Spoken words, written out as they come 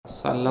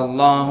صلى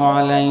الله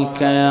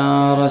عليك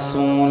يا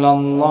رسول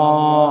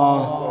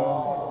الله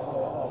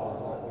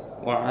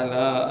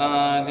وعلى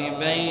آل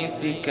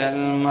بيتك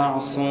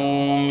المعصومين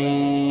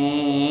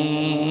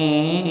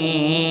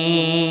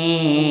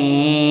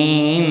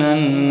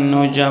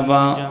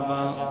النجبا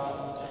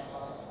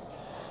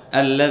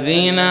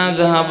الذين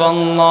أذهب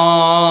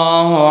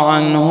الله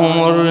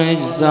عنهم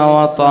الرجس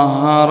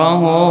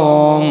وطهرهم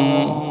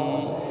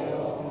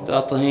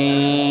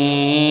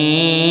تطهيرا.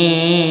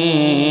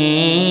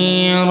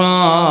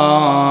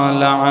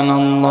 لعن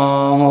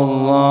الله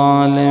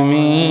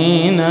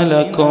الظالمين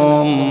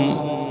لكم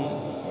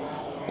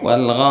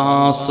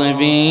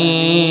والغاصبين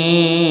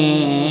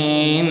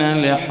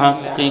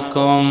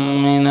لحقكم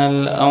من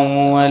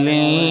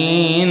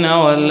الأولين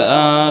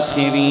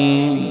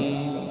والآخرين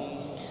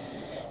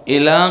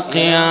إلى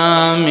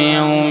قيام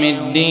يوم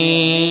الدين.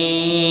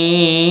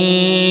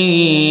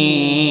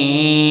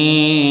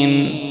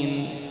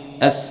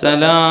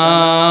 السلام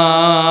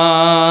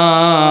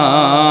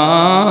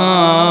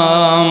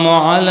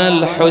على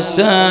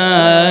الحسين.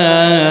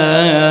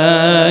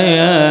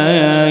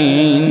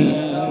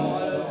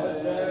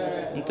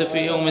 أنت في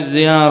يوم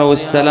الزيارة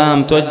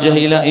والسلام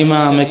توجه إلى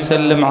إمامك،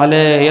 سلم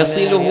عليه،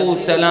 يصله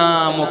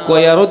سلامك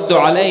ويرد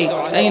عليك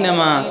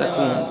أينما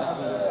تكون.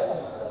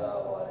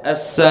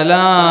 السلام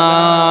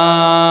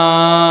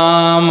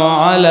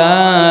على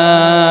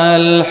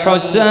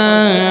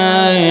الحسين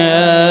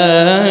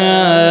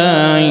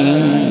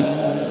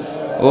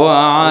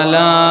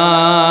وعلى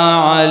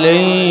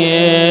علي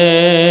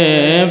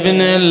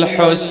بن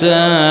الحسين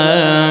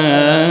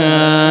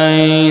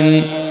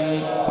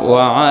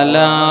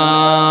وعلى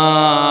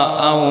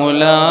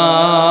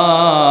أولاد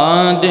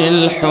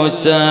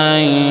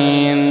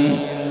الحسين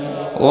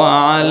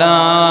وعلى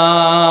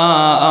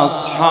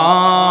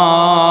أصحاب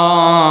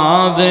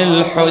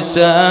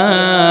الحسين.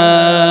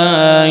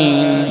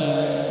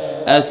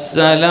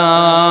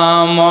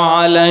 السلام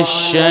على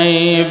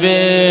الشيب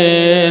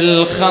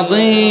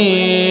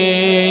الخضيب.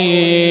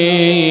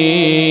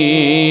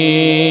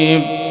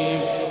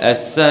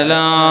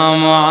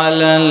 السلام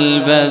على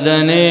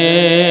البدن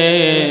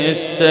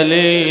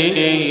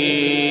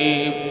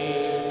السليم.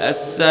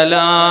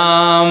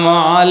 السلام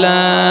على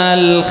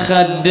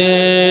الخد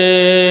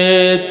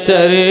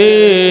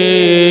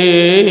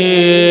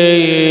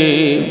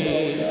التريب.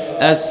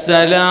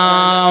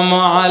 السلام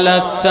على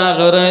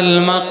الثغر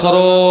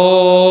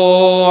المقروع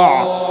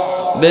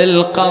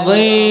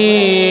بالقضيب.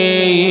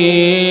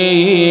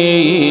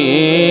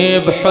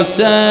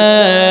 حسين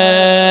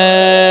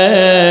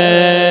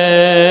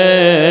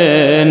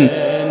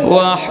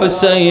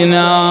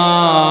وحسينا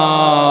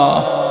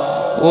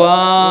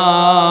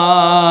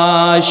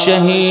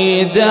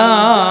وشهيدا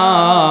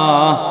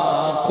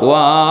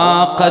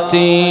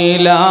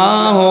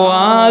وقتيلاه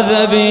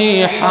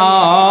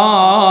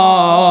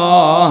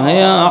وذبيحاه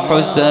يا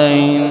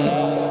حسين.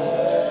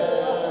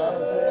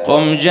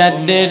 قم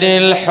جدد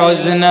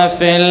الحزن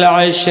في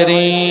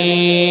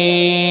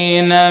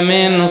 20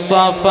 من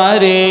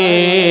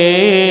صفري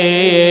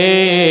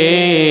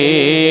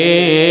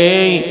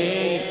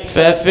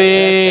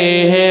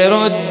ففيه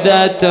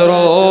ردت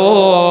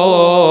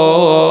رؤوس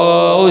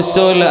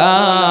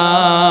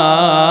الآل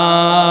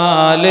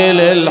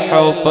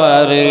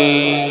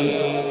للحفري.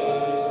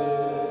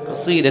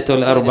 قصيدة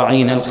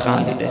الأربعين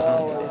الخالدة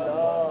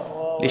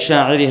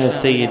لشاعرها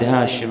السيد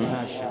هاشم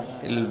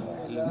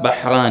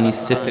البحراني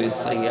الستري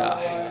الصياح،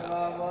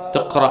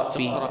 تقرأ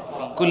في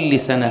كل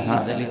سنة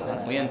هذا اليوم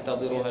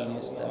وينتظرها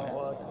المستمع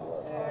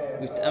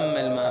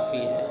ويتأمل ما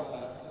فيها.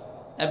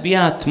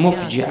 أبيات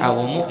مفجعة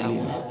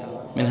ومؤلمة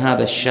من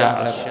هذا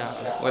الشاعر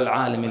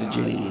والعالم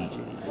الجليل.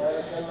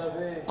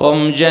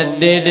 قم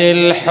جدد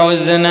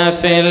الحزن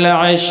في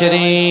 20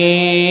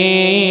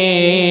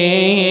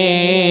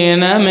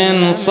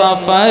 من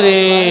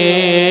صفري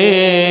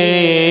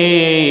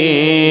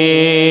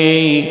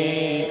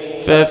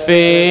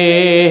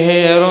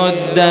ففيه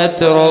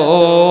ردت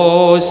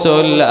رؤوس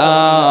الآل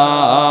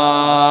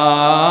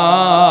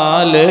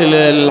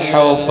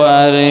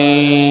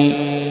للحفري.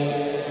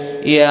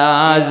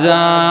 يا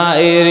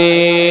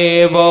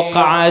زائري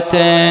بقعة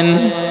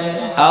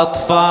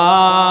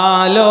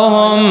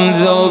أطفالهم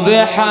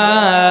ذبحت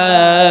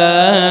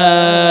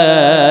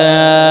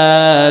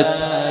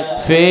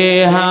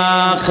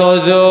فيها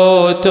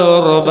خذوا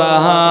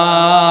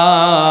تربها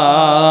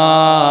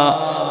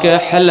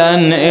كحلا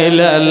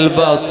إلى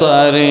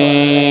البصر.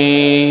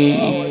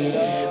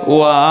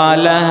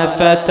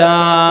 ولهفتا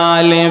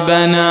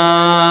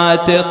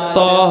لبنات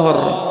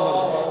الطهر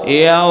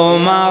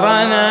يوم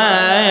رنت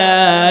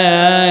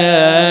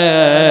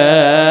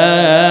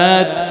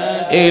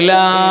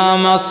إلى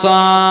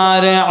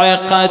مصارع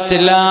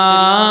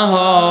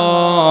قتلاهن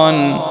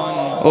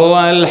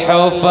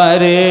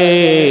والحفر.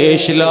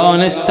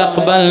 شلون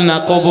استقبلنا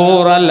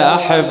قبور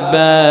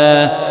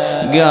الأحبة؟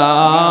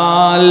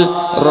 قال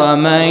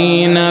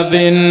رمينا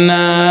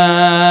بالنفس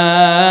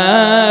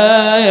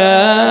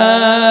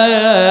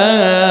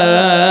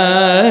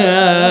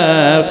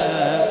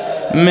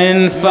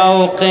من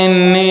فوق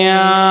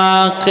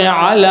النياق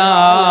على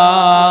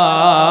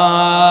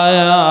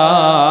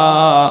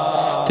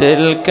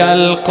تلك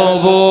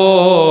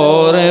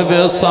القبور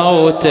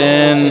بصوت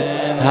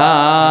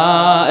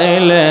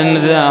هائل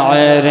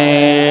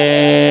ذعري.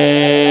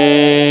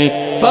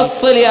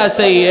 فصل يا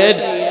سيد.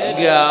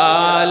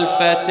 قال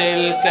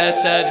فتلك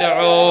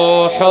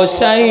تدعو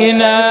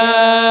حسينا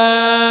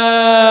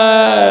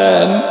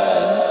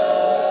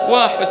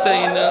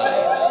وحسينا،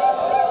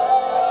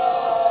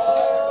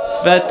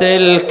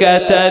 فتلك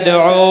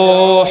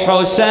تدعو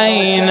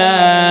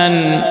حسينا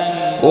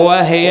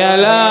وهي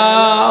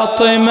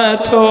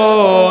لاطمة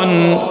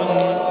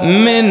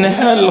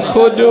منها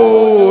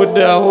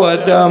الخدود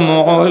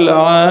ودمع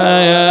العين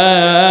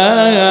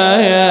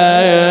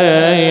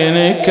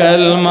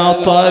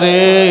كالمطر،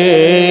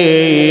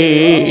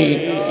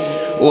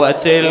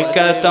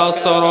 وتلك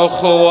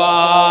تصرخ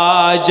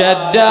وجداه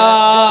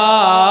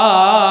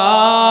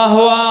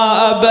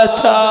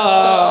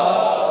وأبتاه،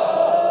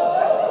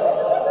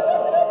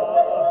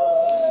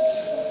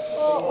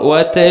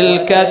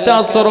 وتلك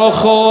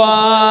تصرخ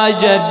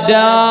وجداه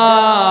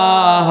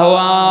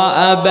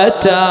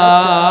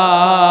وأبتاه،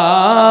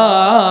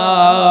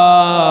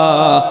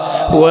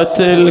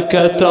 وتلك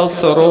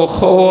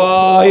تصرخ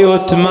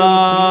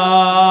ويتماه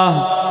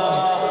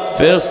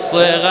في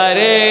الصغر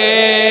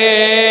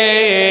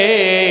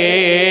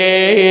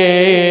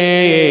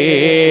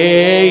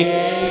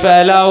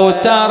فلو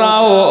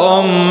تروا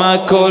أم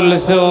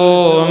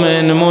كلثوم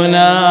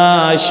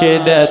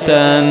مناشدة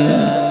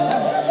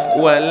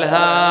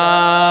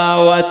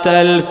والهوى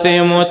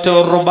تلثم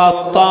ترب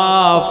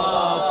الطاف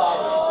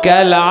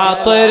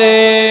كالعطر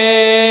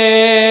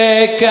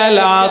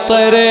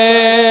كالعطر.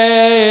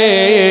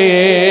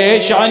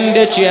 ايش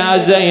عندك يا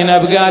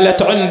زينب؟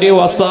 قالت عندي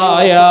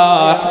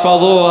وصايا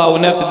احفظوها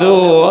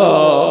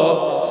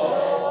ونفذوها.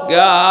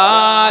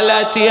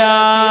 قالت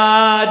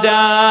يا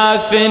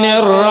دافن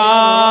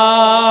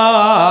الراس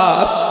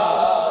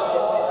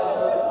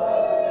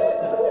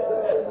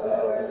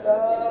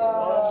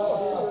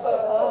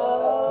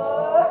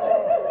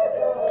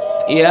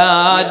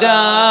يا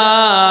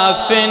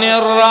دافن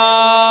الراس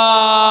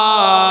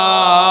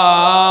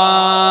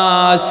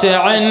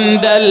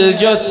عند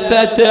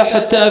الجثة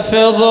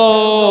احتفظوا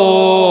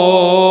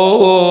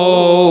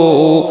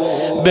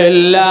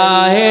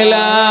بالله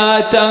لا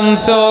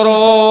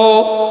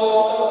تنثروا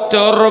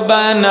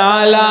تربا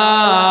على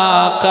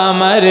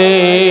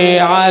قمري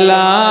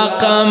على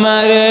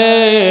قمري،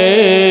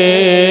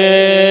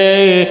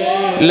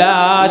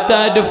 لا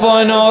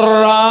تدفنوا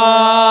الراس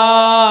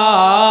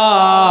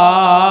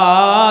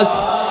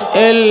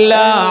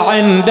إلا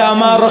عند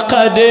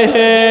مرقده،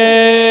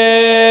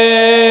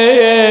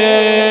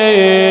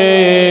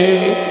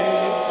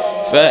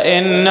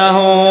 فإنه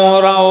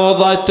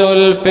روضة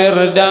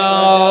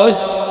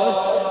الفردوس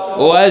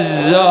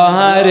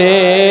والزهر.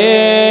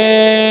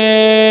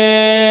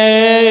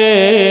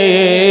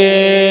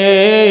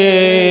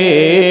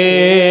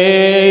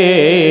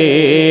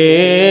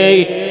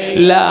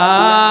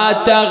 لا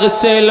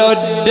تغسل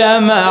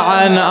الدم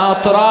عن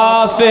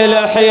أطراف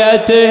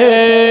لحيته،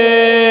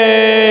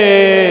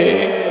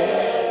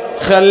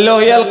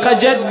 خلوه يلقى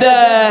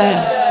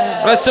جده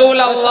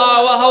رسول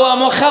الله وهو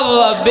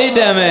مخضب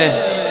بدمه،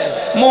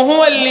 مو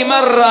هو اللي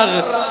مرغ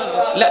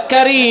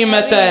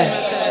كريمته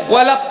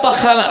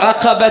ولطخ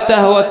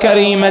رقبته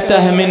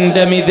وكريمته من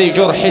دم ذي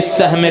جرح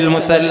السهم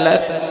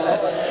المثلث،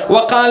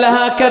 وقال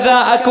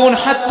هكذا أكون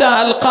حتى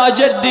ألقى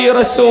جدي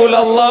رسول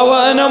الله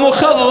وأنا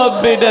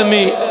مخضب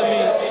بدمي.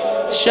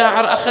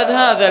 الشاعر أخذ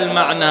هذا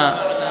المعنى،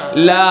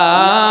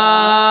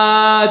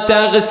 لا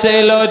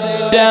تغسل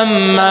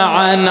الدم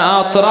عن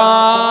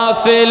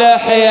أطراف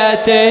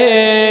لحيته،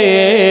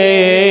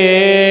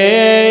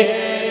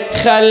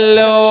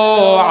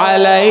 خلوا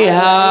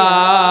عليها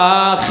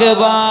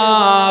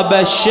خضاب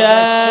الشيب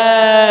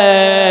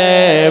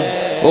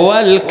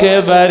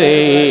والكبر،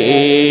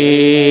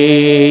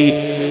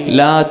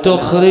 لا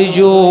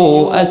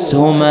تخرجوا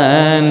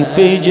أسهما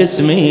في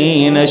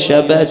جسمي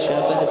نشبت.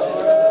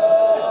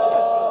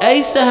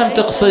 أي سهم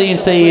تقصدين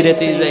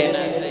سيدتي زينب؟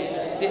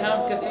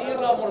 سهام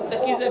كثيرة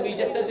مرتكزة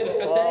بجسد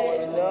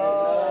الحسين.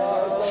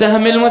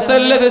 سهم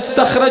المثلث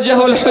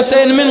استخرجه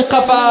الحسين من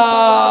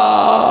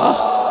قفاه،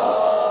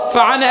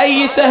 فعن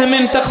أي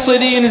سهم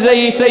تقصدين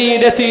زي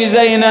سيدتي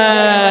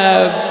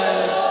زينب؟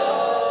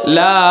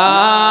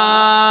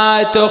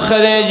 لا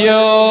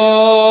تخرجوا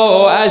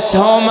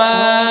أسهما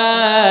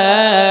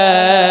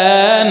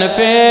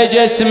في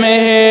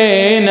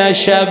جسمه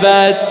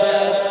نشبت،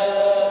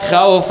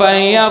 خوفا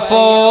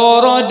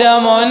يفور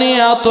دم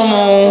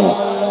يطمو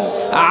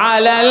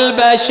على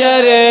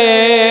البشر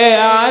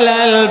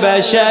على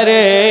البشر،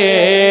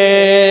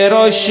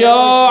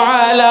 رشوا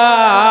على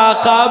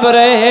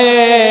قبره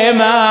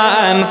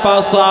ماء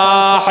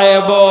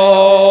فصاحبه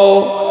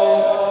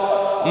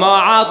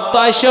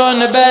معطش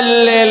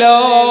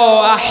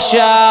بللوا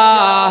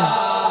أحشاه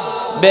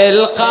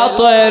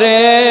بالقطر.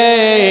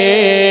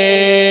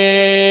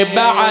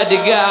 بعد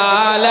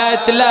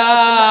قالت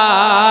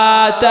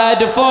لا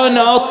تدفن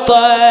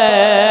الطفل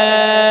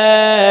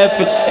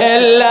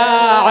إلا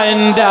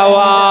عند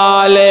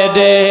والده،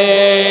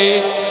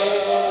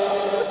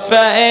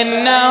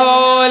 فإنه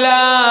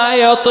لا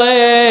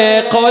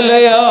يطيق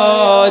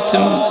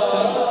اليتم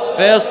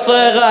في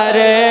الصغر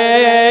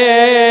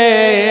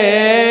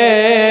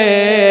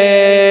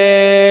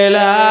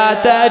لا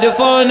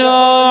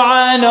تدفنوا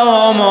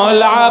عنهم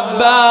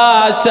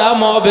العباس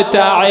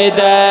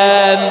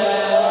مبتعدا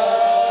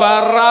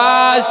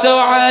فالراس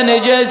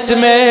عن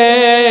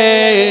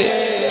جسمي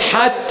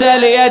حتى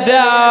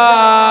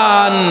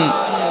اليدان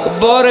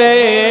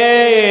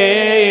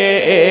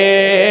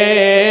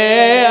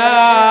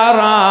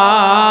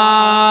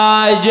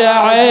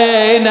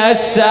راجعين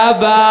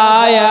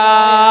السبايا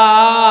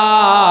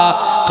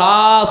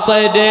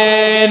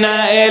قاصدين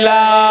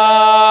إلى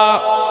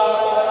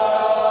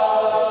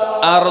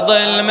أرض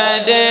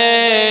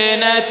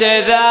المدينة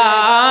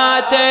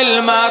ذات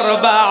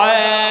المربع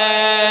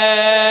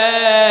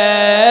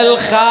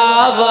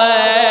الخضر.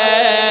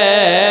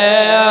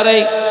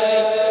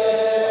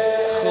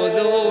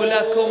 خذوا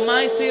لكم،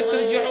 ما يصير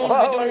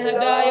ترجعون بدون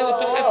هدايا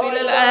وتحف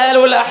إلى الأهل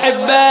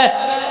والأحبة.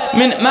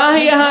 من ما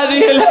هي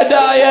هذه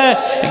الهدايا؟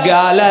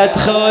 قالت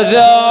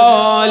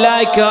خذوا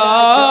لكم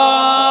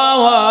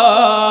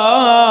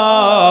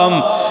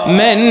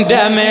من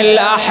دم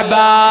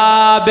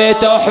الأحباب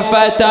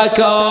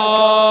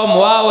تحفتكم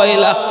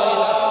وويله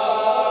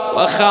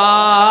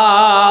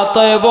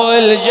وخاطب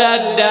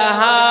الجد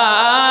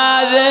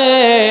هذه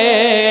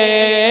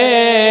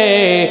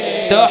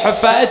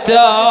تحفة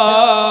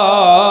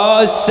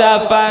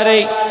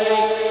السفر.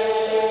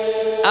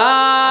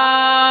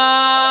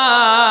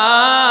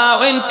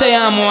 وانت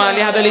يا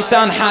موالي، هذا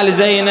لسان حال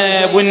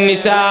زينب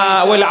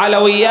والنساء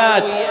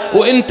والعلويات،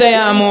 وانت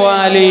يا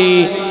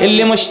موالي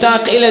اللي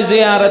مشتاق الى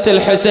زيارة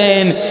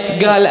الحسين،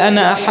 قال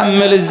انا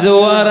احمل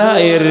الزوار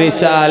هاي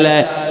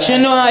الرسالة.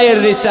 شنو هاي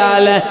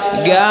الرسالة؟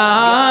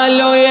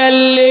 قالوا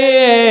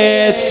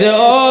يلي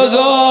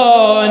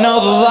تسوقون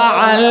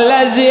الضعن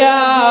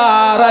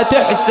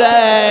لزيارة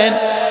حسين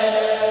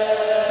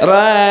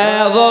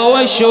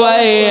رضوا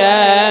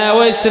شوية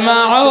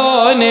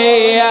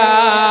واسمعوني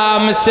يا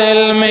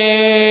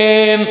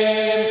مسلمين،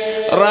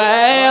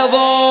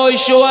 رضوا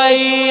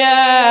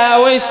شوية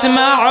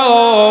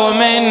واسمعوا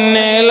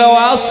مني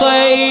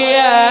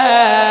الوصية،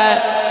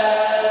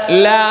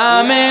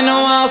 لا من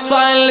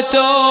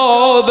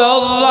وصلتوا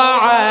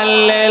بالضعن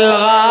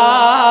للغاضرية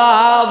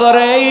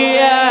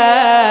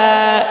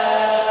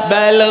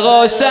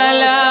بلغوا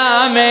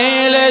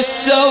سلامي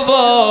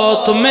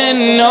للسبط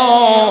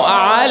منه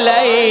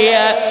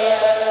علي،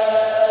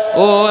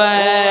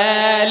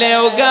 ويلي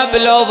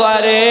وقبل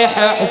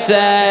ضريح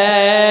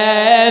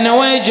حسين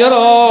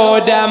وجروا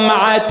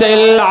دمعة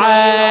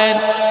العين،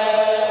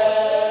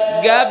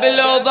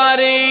 قبل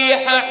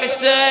ضريح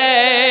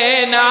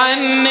حسين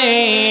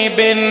عني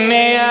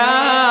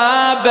بالنيابة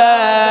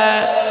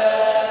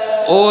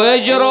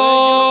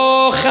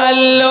ويجروا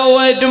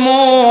خلوا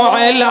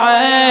دموع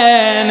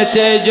العين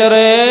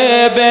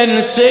تجري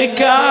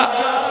بانسكا،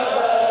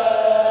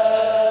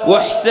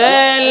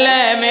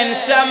 وحسين من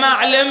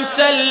سمع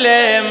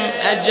المسلم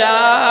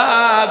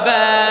أجابه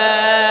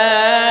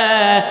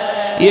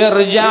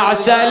يرجع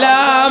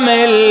سلام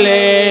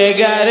اللي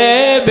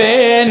قريب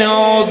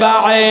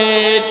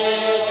وبعيد.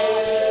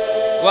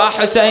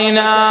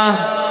 وحسيناه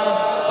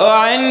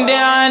وعندي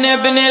عن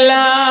ابن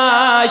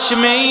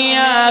الهاشمية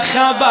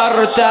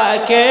خبر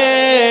تأكيد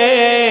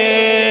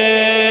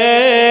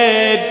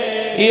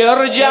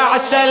يرجع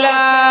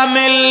سلام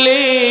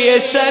اللي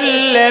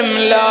يسلم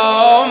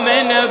له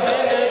من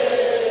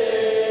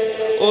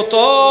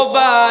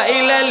وطوبى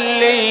إلى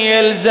اللي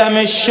يلزم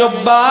الشباك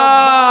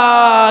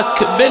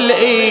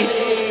بالإيد،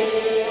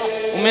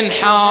 ومن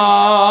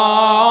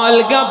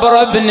حال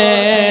قبر ابن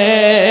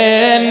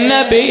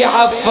النبي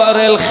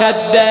عفر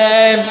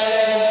الخدين.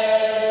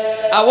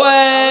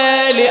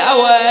 أويلي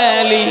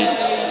أويلي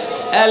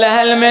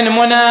ألهل من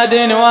مناد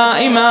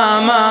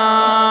وإماما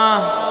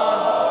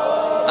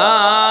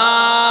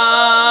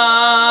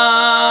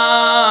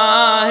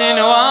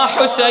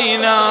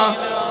وحسينا.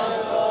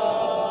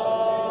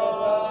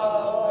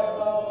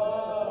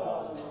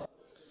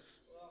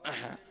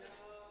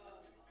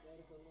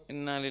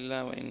 إنا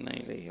لله وإنا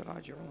إليه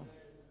راجعون.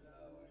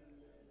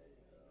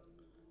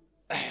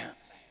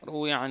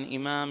 روي عن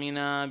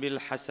إمامنا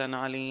بالحسن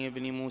علي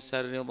بن موسى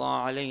الرضا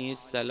عليه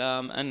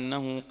السلام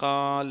أنه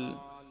قال: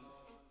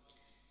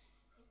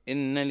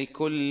 إن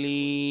لكل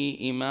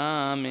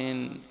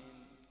إمام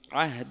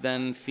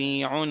عهدا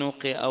في عنق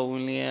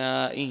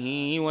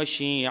أوليائه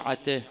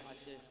وشيعته،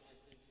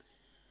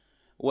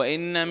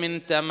 وإن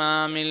من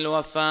تمام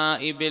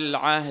الوفاء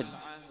بالعهد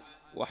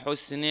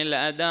وحسن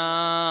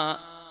الأداء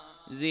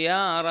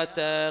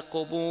زيارة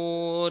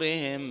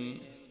قبورهم،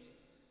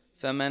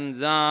 فمن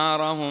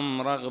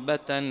زارهم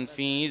رغبة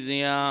في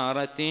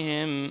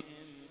زيارتهم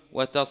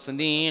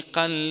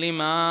وتصديقا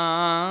لما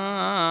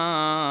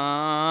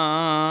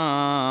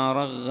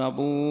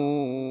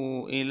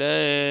رغبوا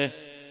إليه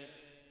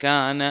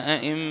كان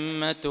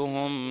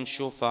أئمتهم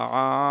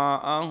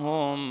شفعاءهم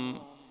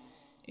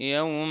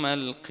يوم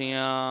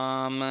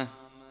القيامة.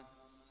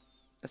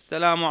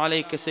 السلام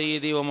عليك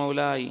سيدي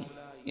ومولاي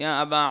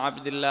يا أبا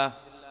عبد الله،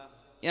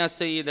 يا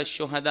سيد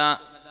الشهداء،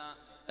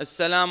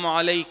 السلام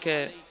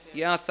عليك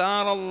يا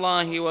ثار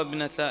الله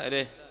وابن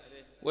ثأره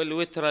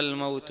والوتر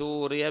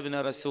الموتور يا ابن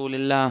رسول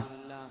الله.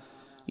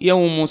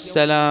 يوم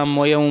السلام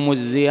ويوم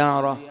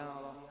الزيارة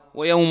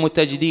ويوم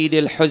تجديد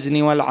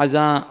الحزن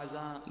والعزاء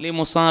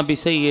لمصاب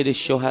سيد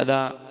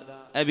الشهداء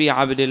أبي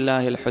عبد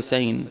الله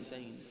الحسين.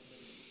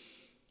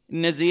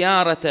 إن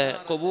زيارة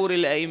قبور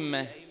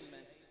الأئمة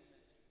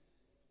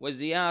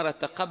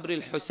وزيارة قبر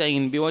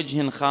الحسين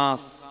بوجه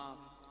خاص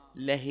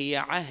لهي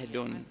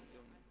عهد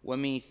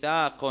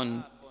وميثاق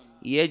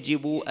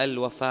يجب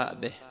الوفاء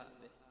به،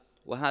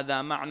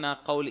 وهذا معنى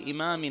قول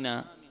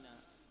إمامنا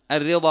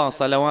الرضا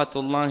صلوات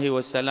الله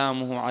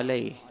وسلامه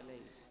عليه.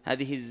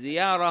 هذه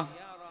الزيارة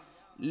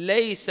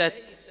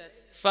ليست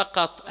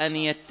فقط أن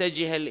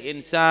يتجه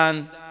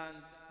الإنسان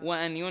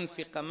وأن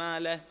ينفق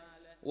ماله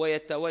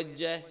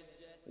ويتوجه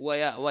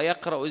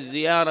ويقرأ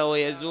الزيارة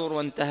ويزور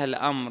وانتهى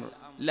الأمر،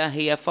 لا،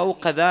 هي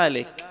فوق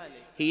ذلك،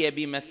 هي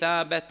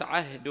بمثابة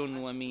عهد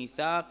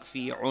وميثاق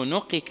في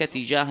عنقك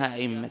تجاه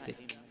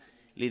أئمتك.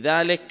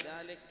 لذلك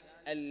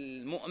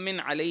المؤمن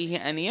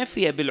عليه أن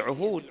يفي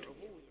بالعهود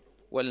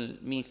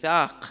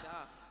والميثاق،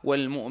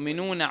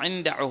 والمؤمنون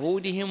عند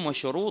عهودهم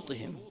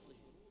وشروطهم.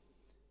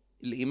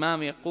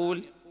 الإمام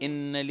يقول: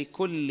 إن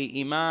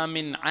لكل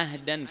إمام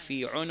عهدا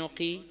في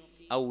عنق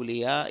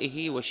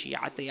أوليائه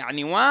وشيعته،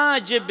 يعني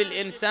واجب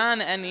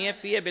الإنسان أن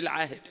يفي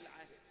بالعهد.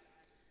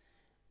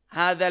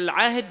 هذا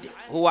العهد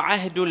هو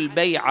عهد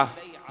البيعة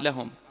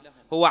لهم،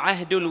 هو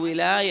عهد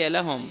الولاية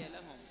لهم،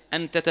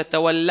 أنت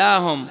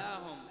تتولاهم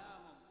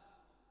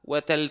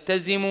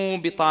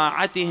وتلتزم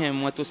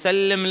بطاعتهم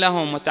وتسلم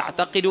لهم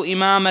وتعتقد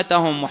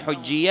إمامتهم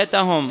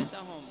وحجيتهم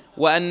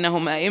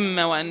وأنهم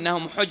أئمة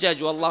وأنهم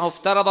حجج، والله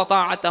افترض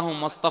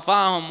طاعتهم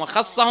واصطفاهم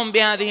وخصهم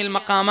بهذه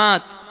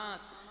المقامات،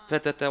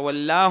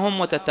 فتتولاهم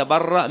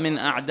وتتبرأ من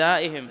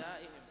أعدائهم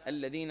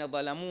الذين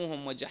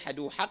ظلموهم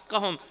وجحدوا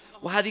حقهم.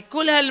 وهذه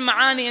كلها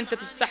المعاني أنت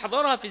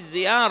تستحضرها في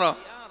الزيارة.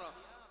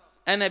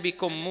 أنا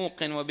بكم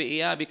موقن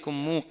وبإيابكم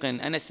موقن،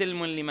 أنا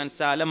سلم لمن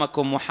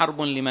سالمكم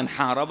وحرب لمن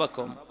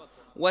حاربكم،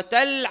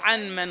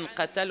 وتلعن من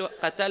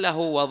قتله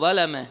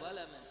وظلمه.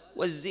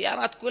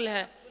 والزيارات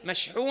كلها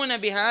مشحونة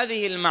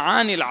بهذه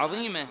المعاني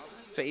العظيمة.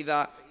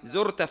 فإذا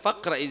زرت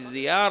فاقرأ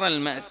الزيارة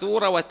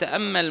المأثورة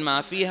وتأمل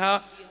ما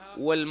فيها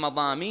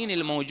والمضامين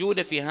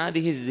الموجودة في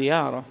هذه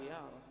الزيارة.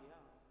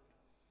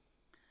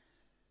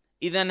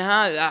 إذن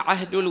هذا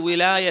عهد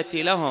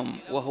الولاية لهم،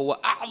 وهو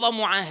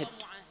أعظم عهد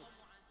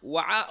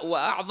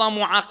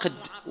وأعظم عقد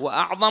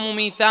وأعظم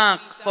ميثاق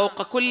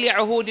فوق كل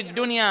عهود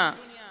الدنيا.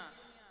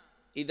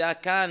 إذا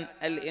كان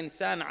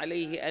الإنسان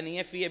عليه أن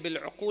يفي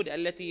بالعقود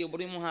التي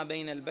يبرمها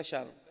بين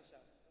البشر،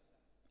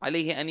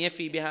 عليه أن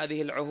يفي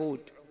بهذه العهود،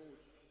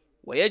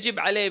 ويجب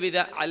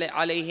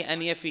عليه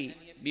أن يفي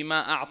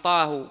بما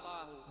أعطاه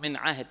من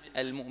عهد.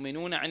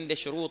 المؤمنون عند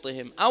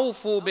شروطهم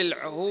أوفوا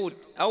بالعهود،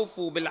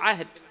 أوفوا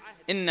بالعهد،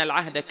 إن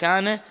العهد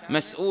كان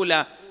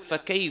مسؤولا.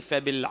 فكيف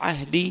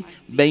بالعهد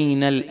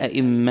بين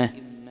الأئمة؟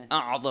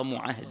 أعظم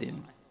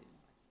عهد.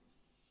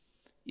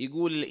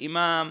 يقول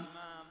الإمام: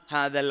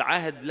 هذا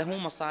العهد له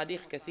مصادق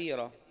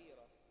كثيرة: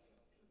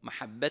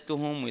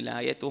 محبتهم،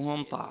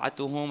 ولايتهم،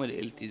 طاعتهم،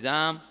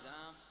 الالتزام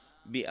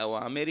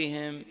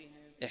بأوامرهم،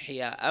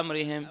 إحياء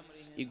أمرهم.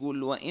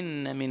 يقول: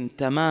 وإن من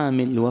تمام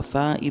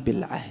الوفاء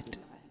بالعهد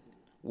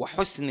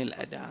وحسن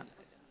الأداء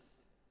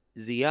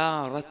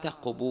زيارة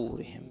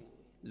قبورهم.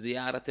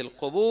 زيارة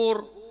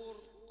القبور،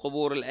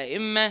 قبور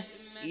الأئمة،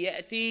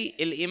 يأتي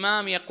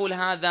الإمام يقول: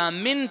 هذا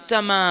من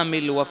تمام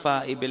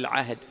الوفاء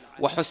بالعهد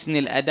وحسن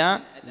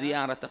الأداء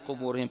زيارة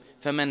قبورهم.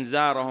 فمن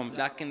زارهم،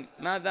 لكن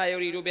ماذا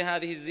يريد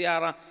بهذه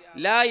الزيارة؟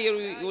 لا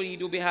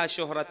يريد بها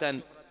شهرة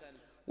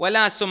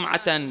ولا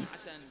سمعة،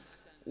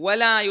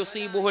 ولا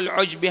يصيبه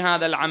العجب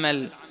بهذا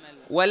العمل،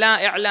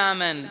 ولا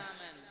إعلاما،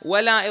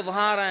 ولا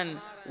إظهارا،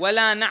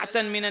 ولا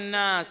نعتا من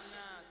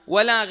الناس،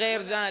 ولا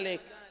غير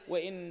ذلك،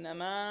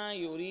 وإنما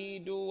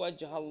يريد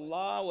وجه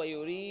الله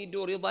ويريد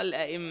رضا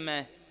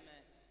الأئمة.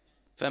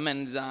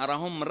 فمن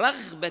زارهم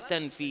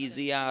رغبة في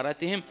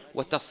زيارتهم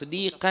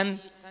وتصديقا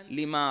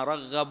لما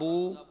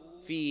رغبوا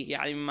فيه،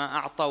 يعني ما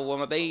أعطوا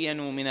وما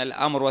بينوا من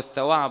الأمر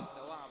والثواب،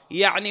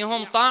 يعني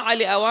هم طاعة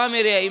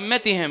لأوامر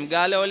أئمتهم،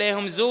 قالوا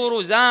لهم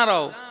زوروا،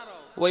 زاروا،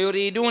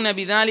 ويريدون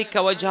بذلك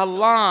وجه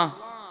الله.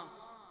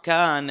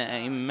 كان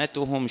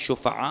أئمتهم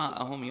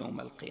شفعاءهم يوم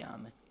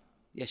القيامة،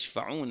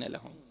 يشفعون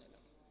لهم.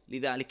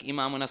 لذلك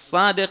إمامنا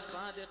الصادق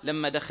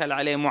لما دخل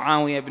عليه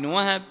معاوية بن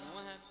وهب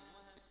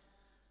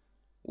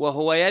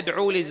وهو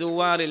يدعو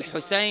لزوار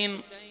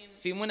الحسين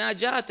في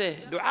مناجاته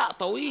دعاء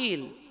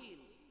طويل،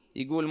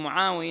 يقول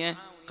معاوية: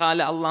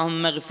 قال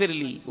اللهم اغفر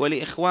لي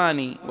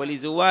ولإخواني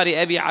ولزوار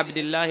أبي عبد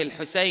الله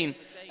الحسين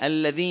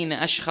الذين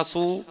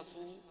أشخصوا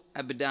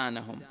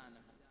أبدانهم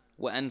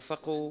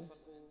وأنفقوا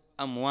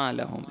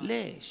أموالهم.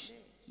 ليش؟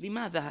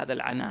 لماذا هذا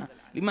العناء؟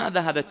 لماذا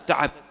هذا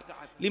التعب؟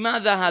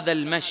 لماذا هذا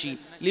المشي؟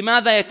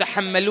 لماذا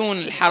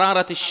يتحملون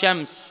حرارة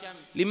الشمس؟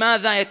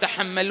 لماذا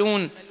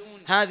يتحملون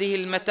هذه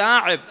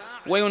المتاعب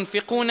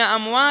وينفقون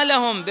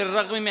أموالهم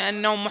بالرغم من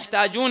أنهم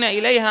محتاجون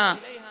إليها؟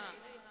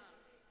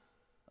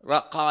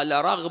 قال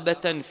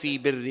رغبة في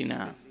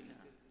برنا،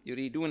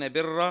 يريدون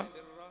بر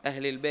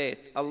أهل البيت.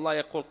 الله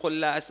يقول قل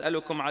لا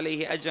أسألكم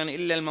عليه أجرا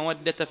إلا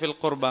المودة في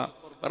القربى،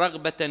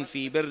 رغبة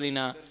في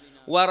برنا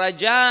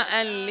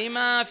ورجاء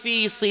لما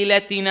في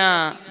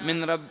صلتنا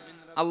من رب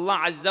الله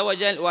عز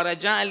وجل،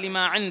 ورجاء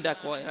لما عندك،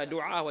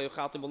 ودعاء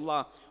ويخاطب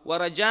الله،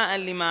 ورجاء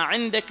لما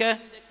عندك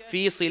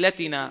في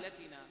صلتنا،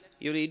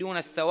 يريدون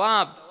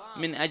الثواب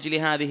من أجل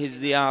هذه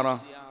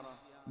الزيارة.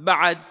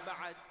 بعد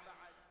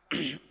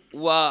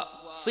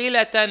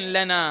وصلة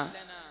لنا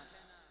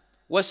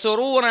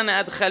وسرورا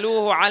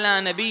أدخلوه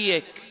على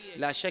نبيك.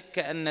 لا شك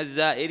أن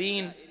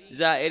الزائرين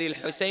زائري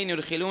الحسين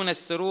يدخلون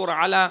السرور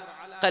على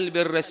قلب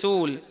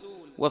الرسول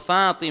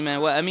وفاطمة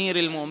وأمير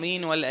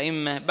المؤمنين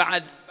والأئمة.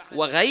 بعد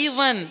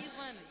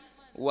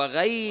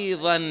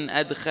وغيظا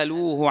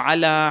أدخلوه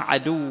على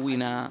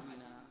عدونا.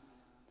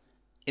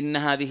 إن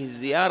هذه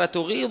الزيارة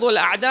تغيظ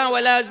الأعداء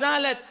ولا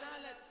زالت،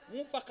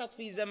 مو فقط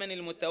في زمن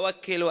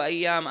المتوكل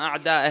وأيام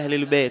أعداء أهل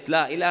البيت،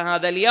 لا، إلى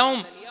هذا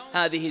اليوم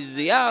هذه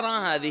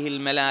الزيارة، هذه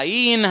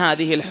الملايين،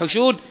 هذه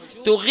الحشود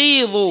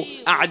تغيظ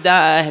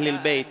أعداء أهل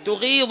البيت،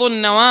 تغيظ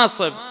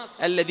النواصب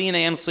الذين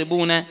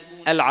ينصبون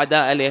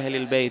العداء لأهل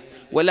البيت.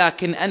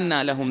 ولكن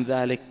أنى لهم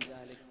ذلك؟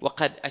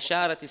 وقد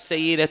أشارت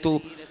السيدة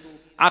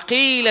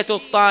عقيلة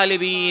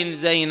الطالبين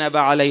زينب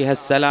عليها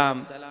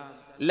السلام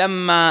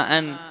لما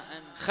أن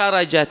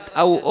خرجت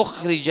أو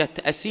أخرجت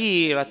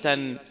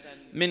أسيرة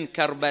من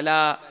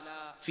كربلاء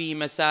في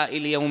مساء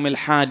اليوم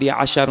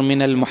 11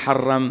 من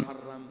المحرم،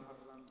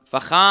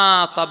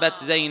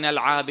 فخاطبت زين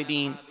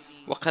العابدين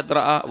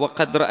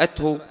وقد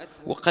رأته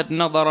وقد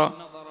نظر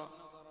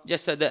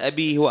جسد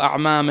أبيه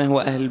وأعمامه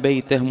وأهل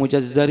بيته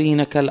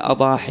مجزرين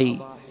كالأضاحي.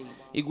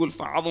 يقول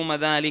فعظم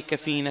ذلك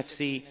في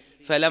نفسي،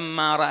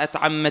 فلما رأت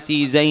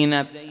عمتي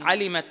زينب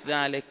علمت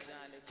ذلك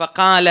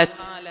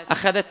فقالت،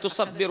 أخذت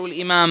تصبر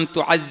الإمام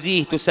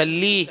تعزيه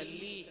تسليه،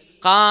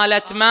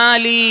 قالت ما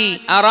لي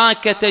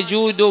أراك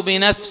تجود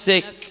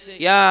بنفسك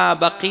يا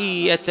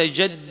بقية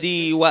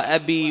جدي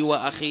وأبي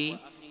وأخي،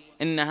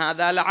 إن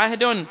هذا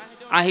لعهد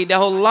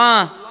عهده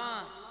الله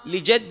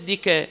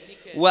لجدك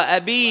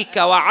وأبيك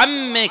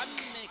وعمك،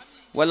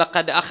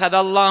 ولقد أخذ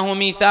الله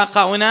ميثاق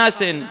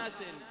أناس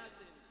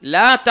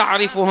لا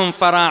تعرفهم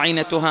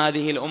فراعنة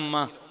هذه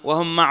الأمة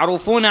وهم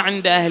معروفون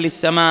عند أهل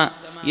السماء،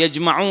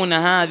 يجمعون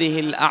هذه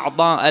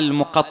الأعضاء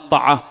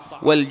المقطعة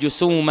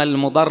والجسوم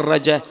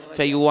المضرجة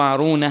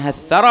فيوارونها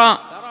الثرى،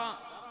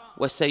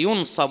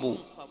 وسينصب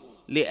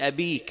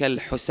لأبيك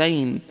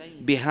الحسين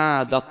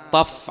بهذا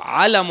الطف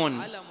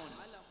علم.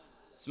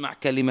 اسمع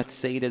كلمة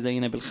السيدة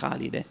زينب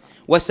الخالدة،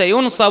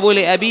 وسينصب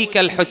لأبيك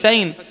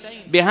الحسين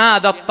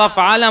بهذا الطف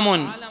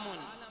علم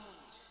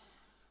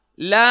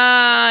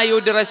لا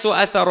يدرس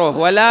أثره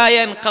ولا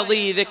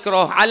ينقضي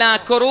ذكره على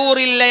كرور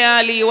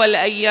الليالي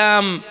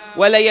والأيام،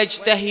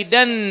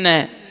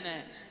 وليجتهدن.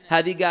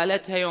 هذه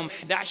قالتها يوم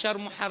 11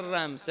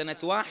 محرم سنة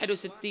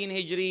 61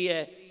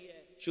 هجرية.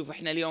 شوف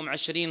احنا اليوم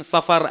 20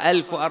 صفر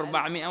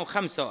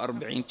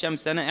 1445، كم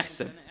سنة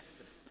احسب.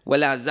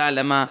 ولا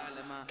زال ما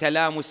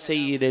كلام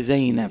السيدة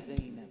زينب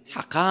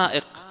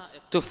حقائق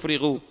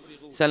تفرغ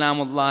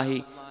سلام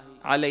الله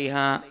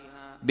عليها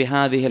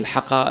بهذه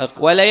الحقائق.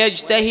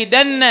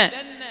 وليجتهدن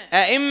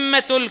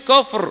أئمة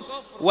الكفر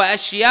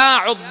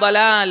وأشياع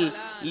الضلال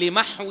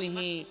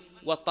لمحوه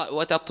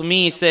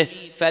وتطميسه،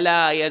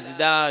 فلا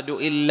يزداد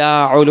إلا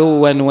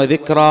علوا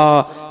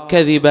وذكرى.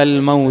 كذب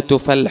الموت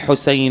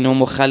فالحسين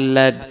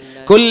مخلد،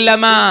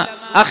 كلما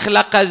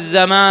أخلق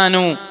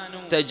الزمان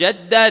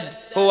تجدد،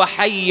 هو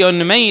حي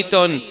ميت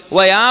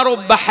ويا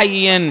رب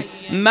حي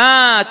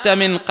مات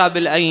من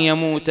قبل أن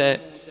يموت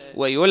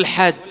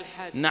ويلحد.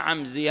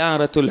 نعم،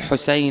 زيارة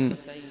الحسين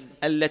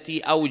التي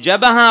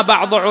أوجبها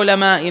بعض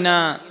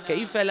علمائنا،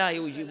 كيف لا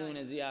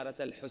يوجبون زيارة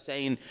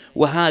الحسين؟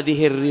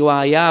 وهذه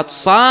الروايات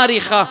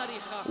صارخة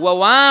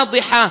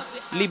وواضحة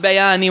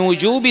لبيان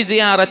وجوب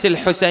زيارة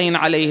الحسين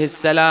عليه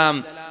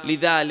السلام.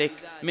 لذلك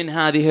من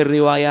هذه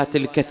الروايات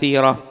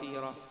الكثيرة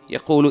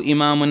يقول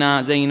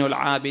إمامنا زين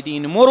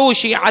العابدين: مروا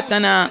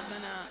شيعتنا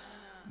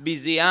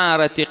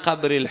بزيارة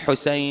قبر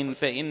الحسين،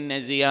 فإن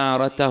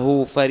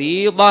زيارته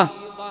فريضة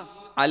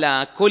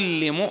على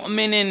كل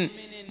مؤمن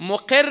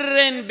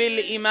مقر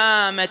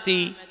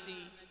بالإمامة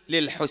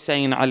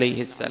للحسين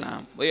عليه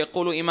السلام.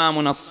 ويقول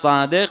إمامنا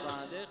الصادق: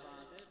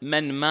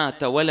 من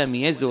مات ولم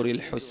يزر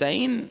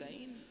الحسين،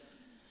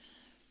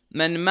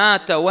 من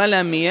مات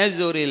ولم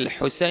يزر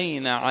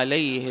الحسين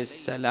عليه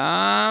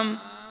السلام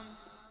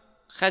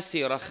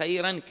خسر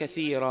خيرا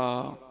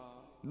كثيرا.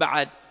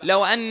 بعد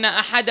لو أن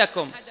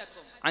أحدكم،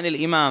 عن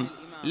الإمام،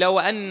 لو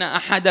أن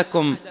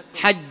أحدكم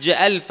حج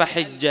 1000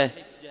 حجة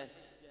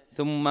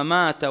ثم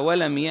مات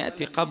ولم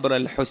يأتي قبر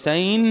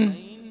الحسين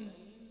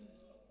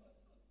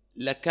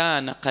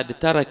لكان قد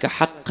ترك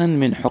حقا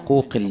من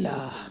حقوق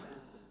الله.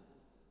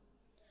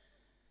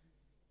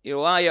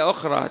 رواية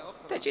أخرى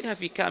تجدها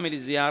في كامل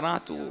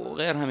الزيارات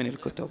وغيرها من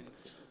الكتب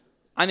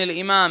عن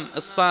الإمام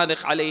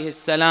الصادق عليه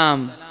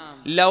السلام: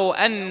 لو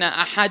أن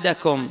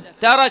أحدكم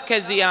ترك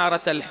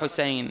زيارة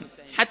الحسين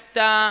حتى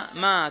حتى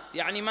مات،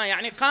 يعني ما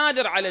يعني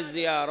قادر على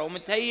الزيارة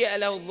ومتهيئ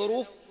له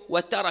الظروف،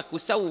 وترك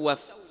وسوف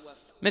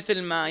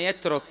مثل ما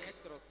يترك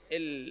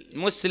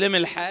المسلم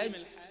الحج.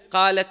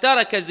 قال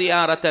ترك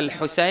زيارة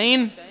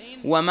الحسين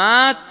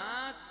ومات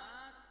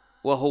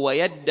وهو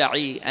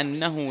يدعي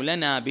أنه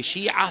لنا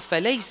بشيعة،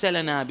 فليس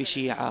لنا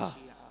بشيعة،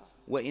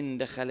 وإن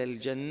دخل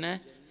الجنة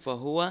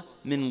فهو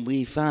من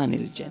ضيفان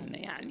الجنة،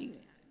 يعني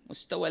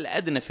مستوى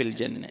الأدنى في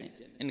الجنة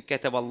إن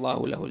كتب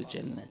الله له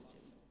الجنة.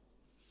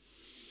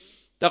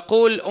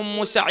 تقول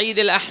أم سعيد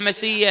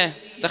الأحمسية: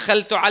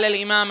 دخلت على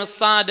الإمام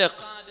الصادق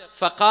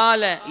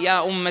فقال: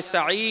 يا أم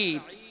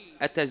سعيد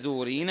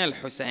أتزورين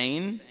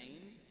الحسين؟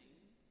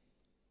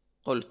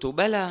 قلت: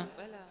 بلى.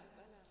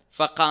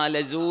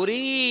 فقال: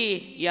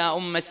 زوريه يا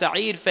أم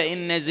سعيد،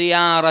 فإن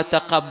زيارة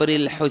قبر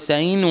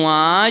الحسين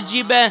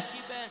واجبة،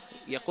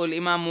 يقول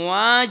الإمام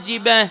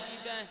واجبة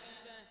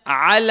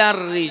على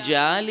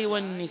الرجال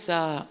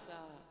والنساء.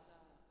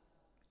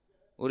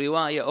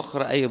 ورواية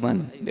أخرى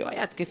أيضا،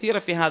 روايات كثيرة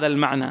في هذا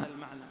المعنى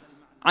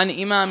عن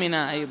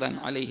إمامنا أيضا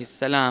عليه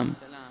السلام،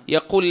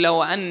 يقول: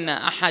 لو أن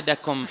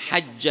أحدكم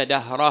حج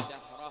دهره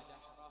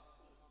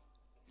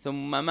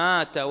ثم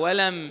مات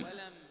ولم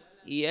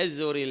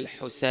يزر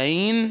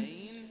الحسين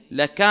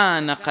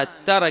لكان قد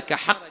ترك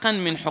حقا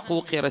من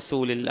حقوق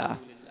رسول الله،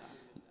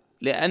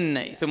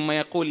 ثم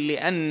يقول: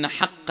 لأن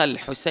حق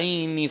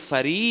الحسين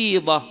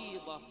فريضة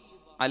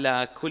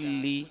على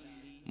كل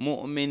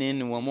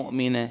مؤمن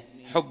ومؤمنة.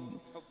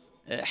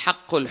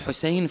 حق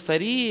الحسين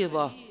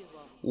فريضة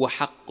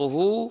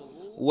وحقه،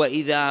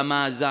 وإذا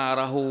ما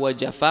زاره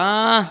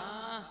وجفاه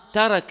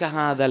ترك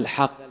هذا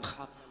الحق،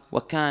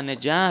 وكان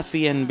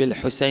جافيا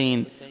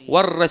بالحسين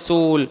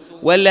والرسول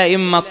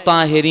والأئمة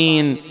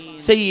الطاهرين.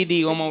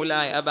 سيدي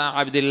ومولاي أبا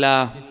عبد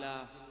الله،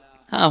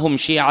 ها هم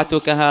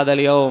شيعتك هذا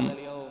اليوم،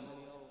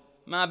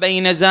 ما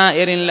بين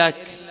زائر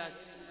لك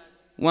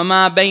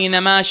وما بين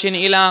ماش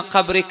إلى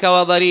قبرك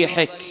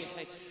وضريحك،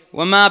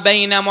 وما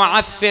بين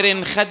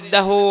معفر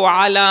خده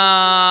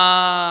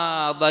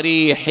على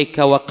ضريحك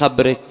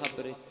وقبرك،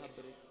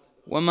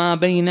 وما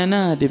بين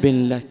نادب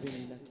لك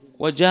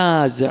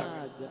وجازع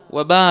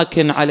وباك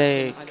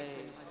عليك.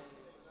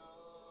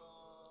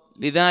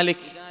 لذلك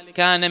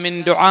كان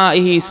من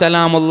دعائه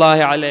سلام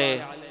الله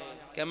عليه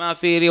كما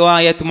في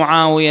رواية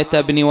معاوية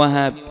بن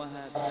وهب،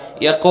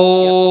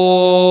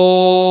 يقول: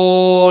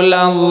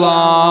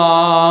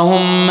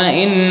 اللهم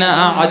إن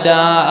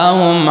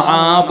أعداءهم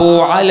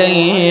عابوا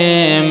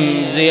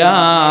عليهم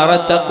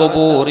زيارة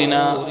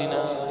قبورنا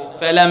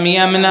فلم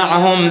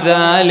يمنعهم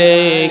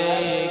ذلك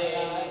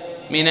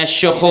من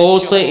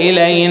الشخوص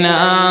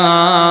إلينا.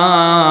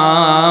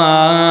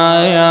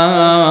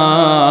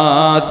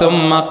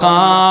 ثم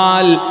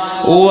قال: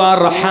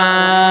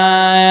 وارحم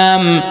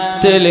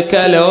تلك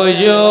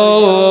الوجوه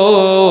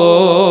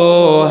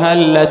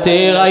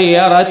التي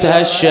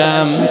غيرتها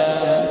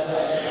الشمس،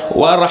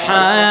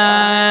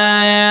 وارحم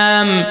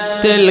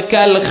تلك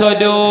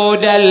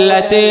الخدود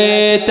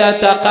التي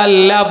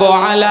تتقلب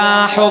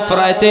على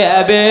حفرة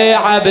أبي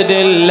عبد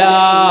الله،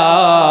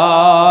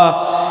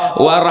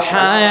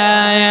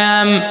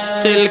 وارحم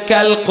تلك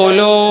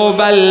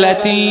القلوب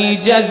التي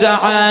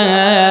جزعت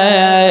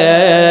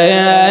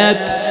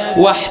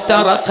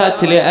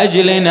واحترقت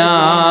لأجلنا،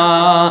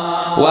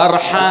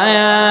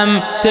 وارحم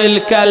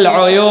تلك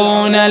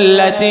العيون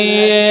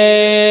التي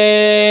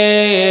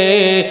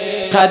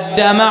قد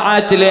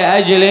دمعت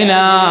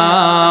لأجلنا،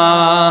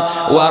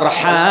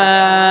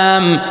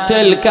 وارحم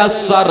تلك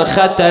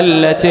الصرخة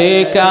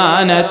التي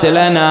كانت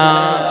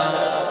لنا.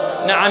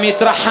 نعم،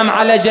 يترحم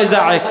على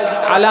جزعك،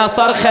 على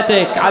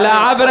صرختك، على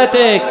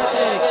عبرتك،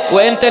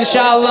 وأنت إن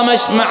شاء الله مش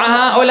مع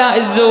هؤلاء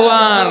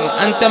الزوار،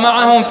 أنت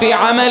معهم في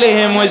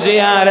عملهم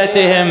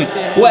وزيارتهم.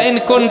 وإن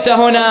كنت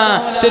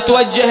هنا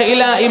تتوجه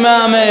إلى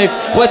إمامك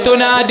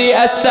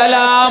وتنادي: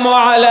 السلام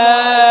عليك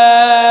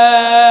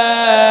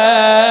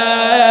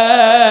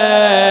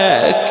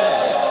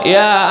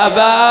يا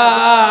أبا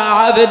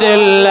عبد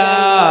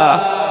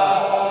الله،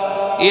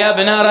 يا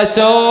ابن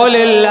رسول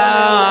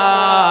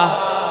الله،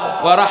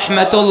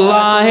 ورحمة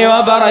الله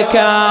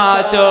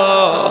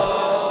وبركاته.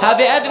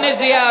 هذه أدنى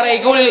زيارة.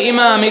 يقول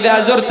الإمام: إذا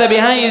زرت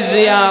بهاي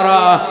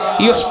الزيارة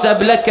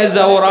يحسب لك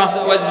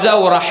زورة،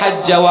 والزورة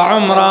حجة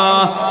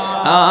وعمرة.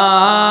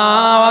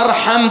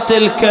 وارحم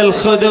تلك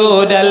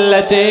الخدود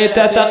التي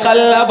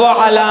تتقلب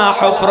على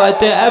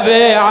حفرة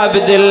أبي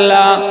عبد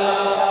الله.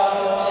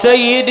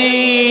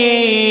 سيدي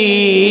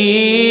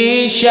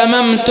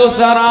شممت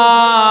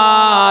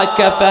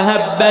ثراك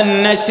فهب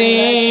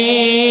النسيم،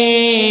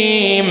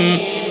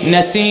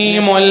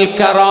 نسيم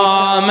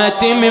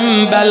الكرامة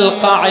من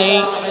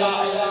بلقعي،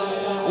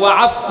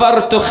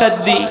 وعفرت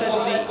خدي.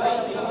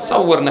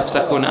 صور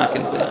نفسك هناك،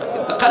 انت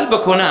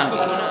قلبك هناك،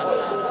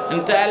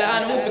 انت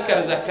الآن مو في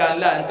كرزكان،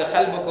 لا، انت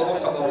قلبك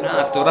وروحك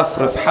هناك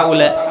ترفرف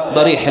حول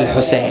ضريح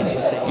الحسين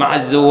مع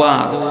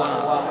الزوار،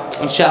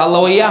 وإن شاء الله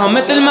وياهم.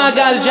 مثل ما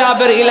قال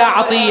جابر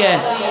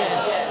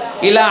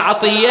إلى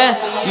عطية: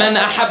 من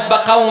أحب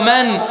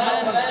قوما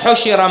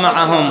حشر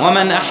معهم.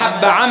 ومن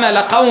أحب عمل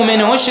قوم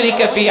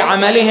أشرك في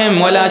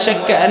عملهم، ولا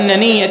شك أن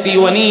نيتي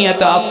ونية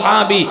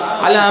أصحابي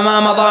على ما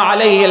مضى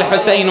عليه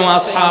الحسين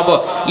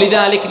وأصحابه.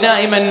 لذلك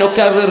دائما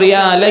نكرر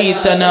يا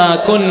ليتنا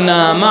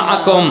كنا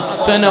معكم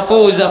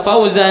فنفوز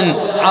فوزا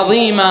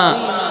عظيما.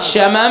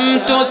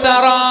 شممت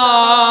ثراك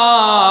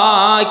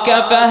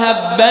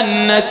فهب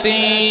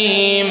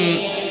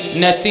النسيم،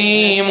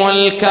 نسيم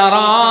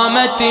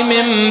الكرامة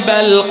من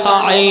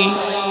بلقعي،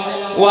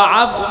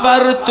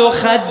 وعفرت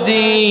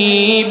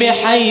خدي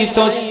بحيث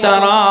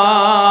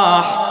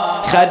استراح،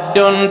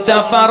 خد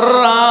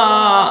تفرى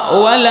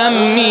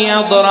ولم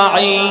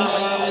يضرعي،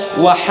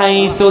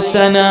 وحيث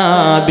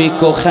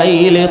سنابك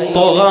خيل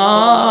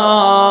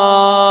الطغاة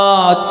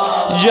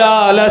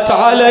جالت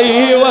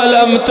عليه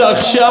ولم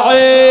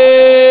تخشعي.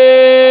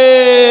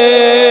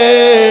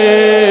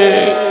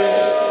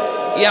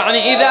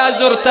 يعني إذا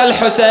زرت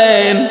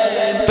الحسين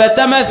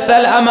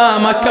فتمثل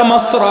أمامك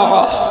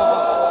مصرعه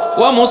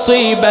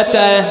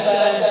ومصيبته،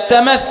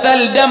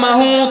 تمثل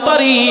دمه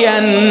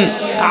طريا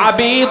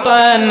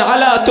عبيطا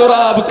على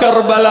تراب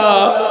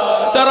كربلاء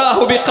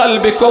تراه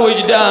بقلبك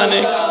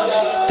ووجدانك،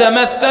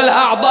 تمثل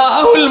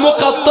أعضاءه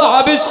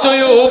المقطعة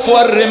بالسيوف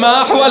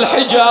والرماح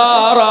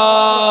والحجارة،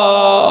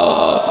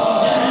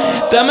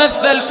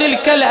 تمثل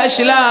تلك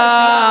الأشلاء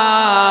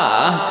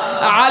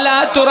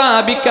على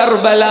تراب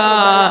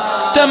كربلاء،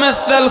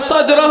 تمثل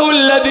صدره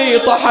الذي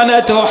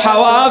طحنته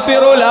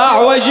حوافر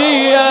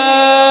الأعوجية.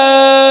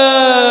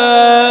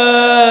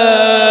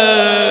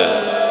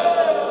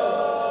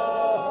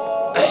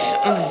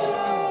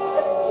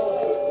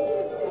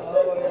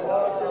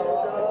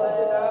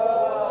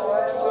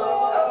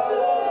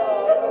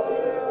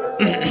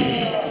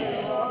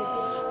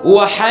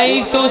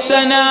 وحيث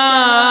سنابك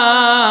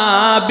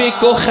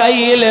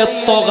خيل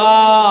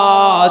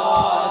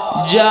الطغاة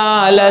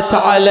جالت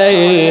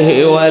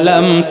عليه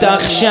ولم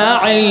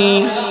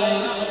تخشعي،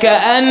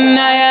 كأن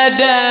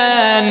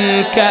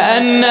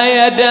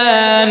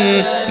يدا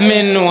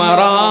من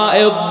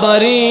وراء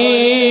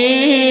الضريح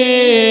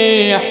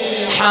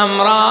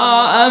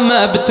حمراء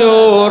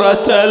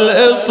مبتورة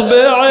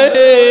الإصبع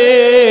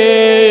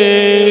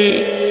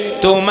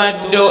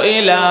تمد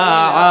إلى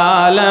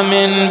عالم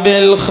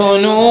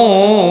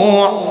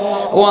بالخنوع،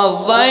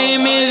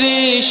 والضيم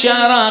ذي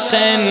شرق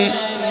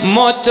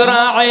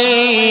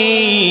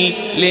مترعي،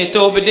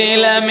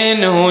 لتبدل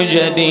منه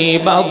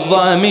جديب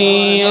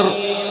الضمير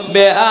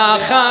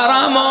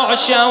بآخر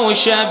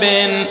معشوشب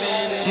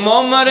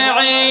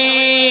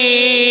ممرعي.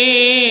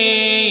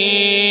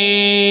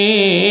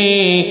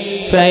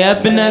 فيا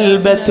ابن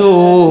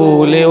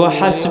البتول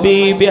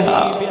وحسبي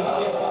بها،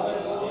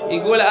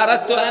 يقول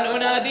أردت أن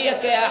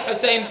أناديك يا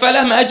حسين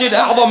فلم أجد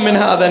أعظم من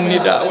هذا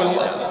النداء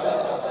والوصف.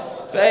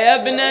 فيا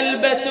ابن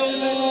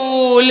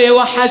البتول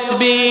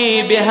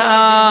وحسبي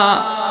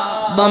بها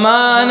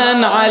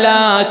ضمانا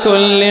على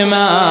كل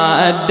ما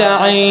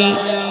أدعي،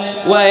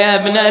 ويا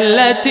ابن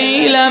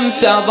التي لم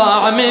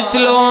تضع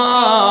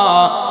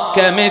مثلها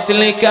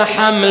كمثلك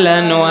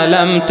حملا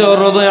ولم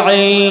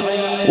ترضعي،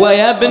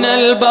 ويا ابن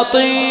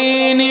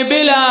البطين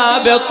بلا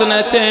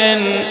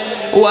بطنة،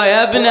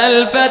 ويا ابن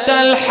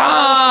الفتى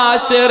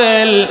الحاسر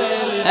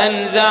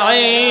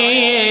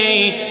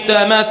الأنزعي،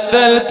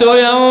 تمثلت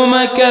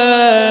يومك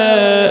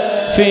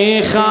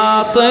في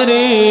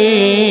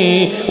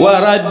خاطري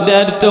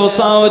ورددت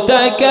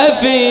صوتك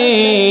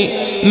في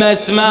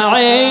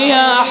مسمعي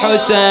يا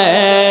حسين،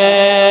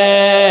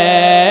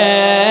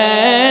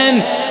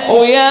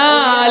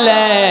 ويا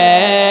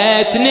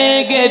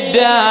ليتني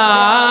قدام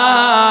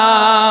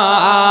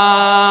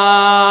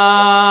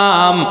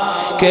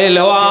كل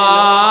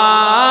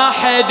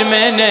واحد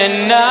من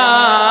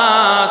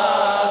الناس.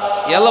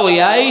 يلا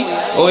وياي،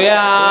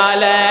 ويا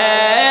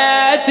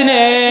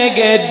ليتني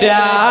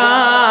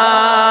قدام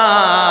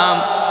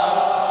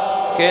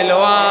كل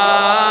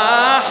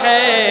واحد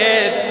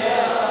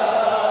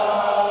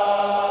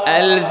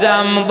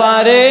ألزم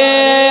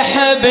ضريح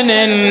ابن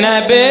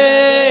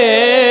النبي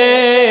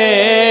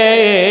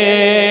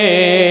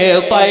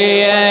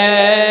طيب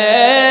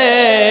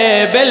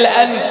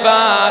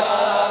الأنفاس،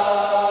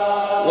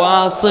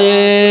 واصيح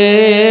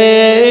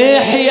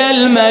يا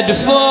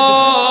المدفون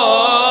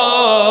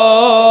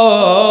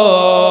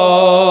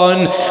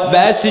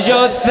بس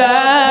جثة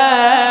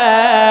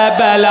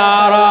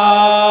بلا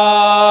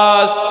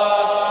راس،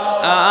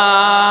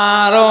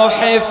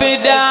 روحي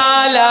فدالك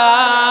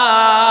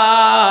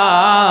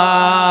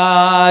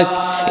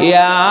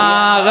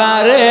يا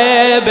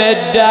غريب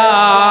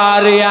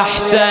الدار يا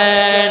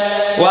حسين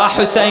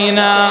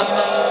وحسينا،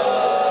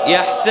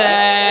 يا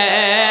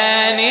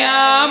حسين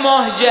يا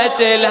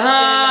مهجة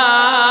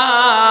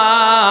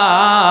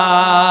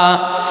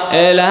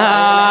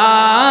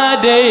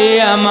الهادي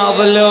يا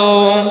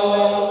مظلوم،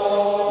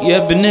 يا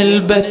ابن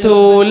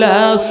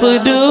البتولة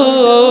صدوق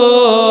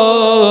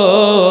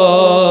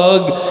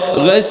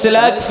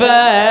غسلك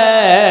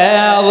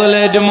فيض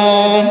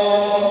الدموم،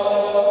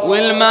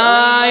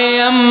 والماء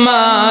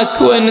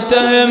يمك وانت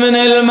من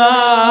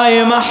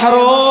الماء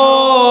محروم،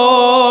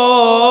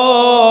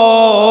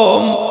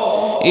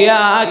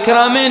 يا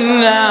أكرم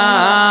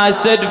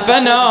الناس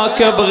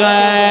دفنوك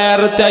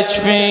بغير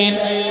تجفين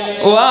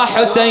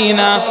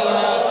وحسينا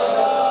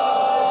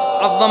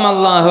عظم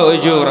الله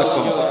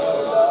أجوركم.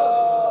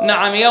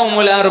 نعم، يوم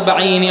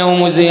الأربعين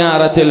يوم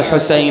زيارة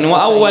الحسين،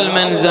 وأول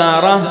من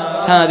زاره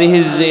هذه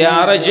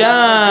الزيارة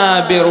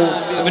جابر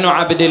بن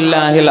عبد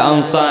الله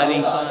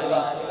الأنصاري.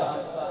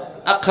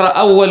 أقرأ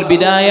أول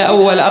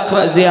بداية،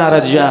 أقرأ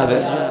زيارة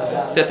جابر.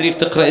 تتريد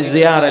تقرأ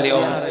الزيارة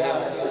اليوم،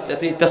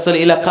 تتريد تصل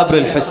إلى قبر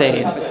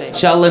الحسين، إن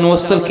شاء الله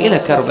نوصلك إلى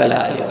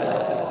كربلاء اليوم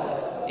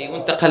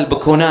وانت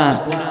قلبك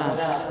هناك.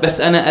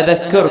 بس أنا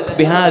أذكرك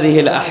بهذه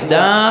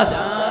الأحداث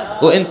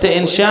وانت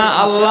إن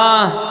شاء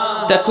الله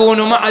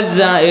تكون مع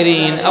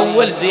الزائرين.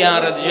 أول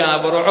زيارة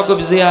جابر،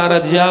 وعقب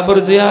زيارة جابر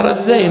زيارة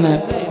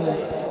زينب.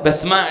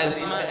 بس ما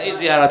أي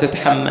زيارة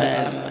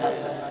تتحمل،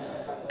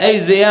 أي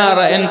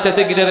زيارة أنت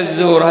تقدر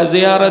تزورها،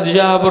 زيارة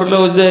جابر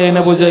لو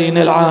زينب وزين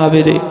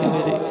العابدين.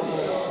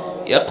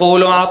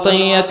 يقول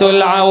عطية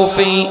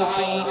العوفي: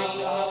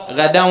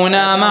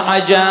 غدونا مع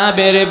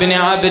جابر بن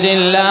عبد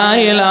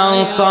الله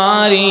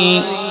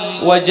الأنصاري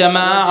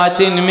وجماعة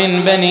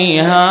من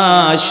بني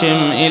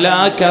هاشم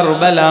إلى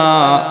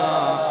كربلاء،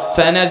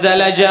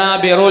 فنزل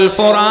جابر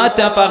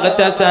الفرات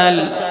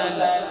فاغتسل،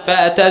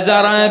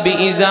 فأتزر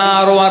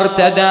بإزار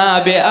وارتدى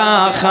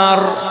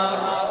بآخر،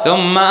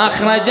 ثم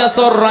أخرج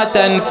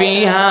صرة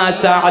فيها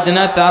سعد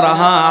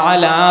نثرها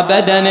على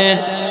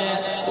بدنه،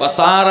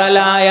 وصار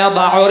لا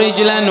يضع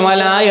رجلا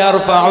ولا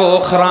يرفع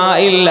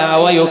أخرى إلا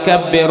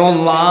ويكبر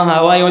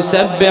الله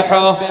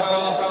ويسبحه.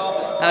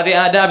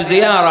 هذه آداب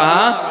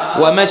زيارة.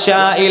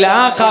 ومشى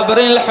إلى قبر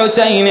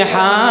الحسين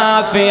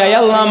حافيا.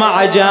 يلا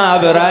مع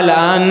جابر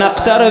الآن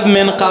نقترب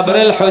من قبر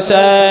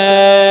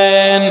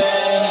الحسين.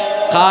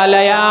 قال: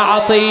 يا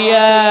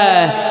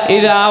عطية،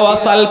 إذا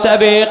وصلت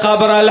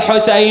بقبر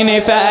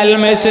الحسين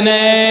فألمسني.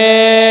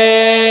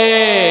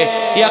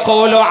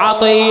 يقول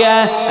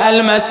عطية: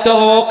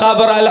 ألمسته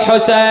قبر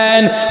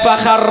الحسين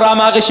فخر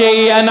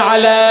مغشيا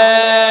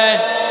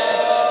عليه.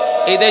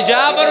 إذا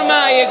جابر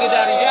ما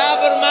يقدر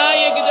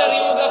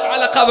يوقف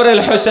على قبر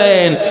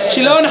الحسين،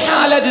 شلون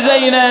حالة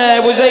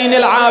زينب وزين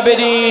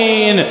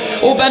العابدين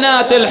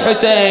وبنات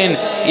الحسين؟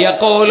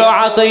 يقول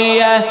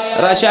عطية: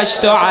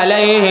 رششت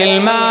عليه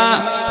الماء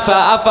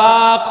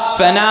فأفاق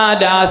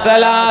فنادى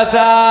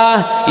ثلاثة.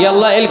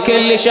 يلا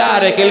الكل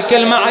شارك،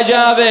 الكل مع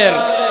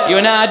جابر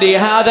ينادي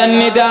هذا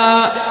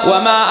النداء،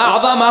 وما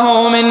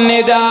أعظمه من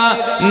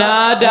نداء.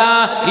 نادى: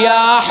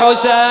 يا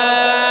حسين.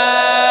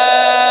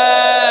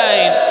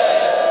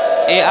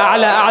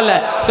 أعلى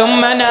أعلى.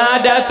 ثم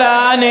نادى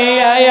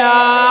ثانية: يا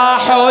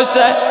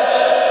حسين.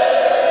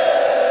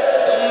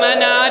 ثم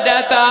نادى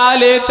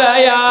ثالثة: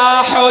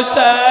 يا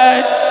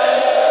حسين.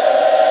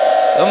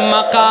 ثم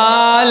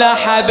قال: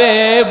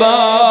 حبيب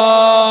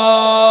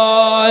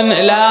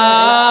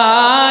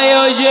لا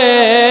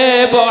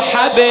يجيب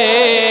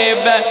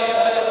حبيب،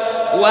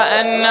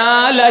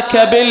 وأنى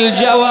لك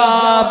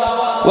بالجواب،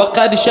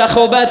 وقد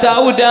شخبت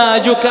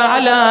أوداجك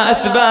على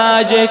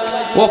أثباجك،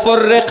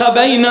 وفرق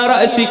بين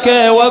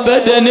رأسك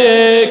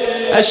وبدنك.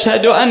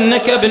 أشهد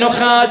أنك ابن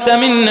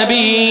خاتم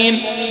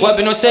النبيين،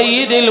 وابن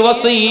سيد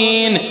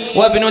الوصيين،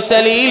 وابن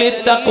سليل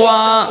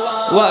التقوى،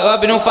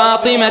 وابن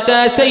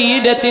فاطمة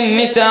سيدة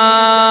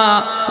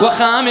النساء،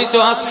 وخامس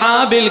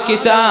أصحاب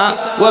الكساء،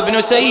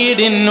 وابن سيد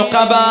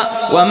النقباء.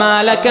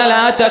 وما لك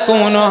لا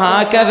تكون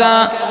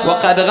هكذا،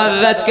 وقد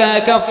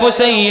غذتك كف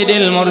سيد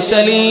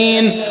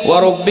المرسلين،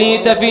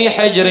 وربيت في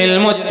حجر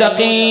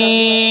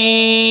المتقين،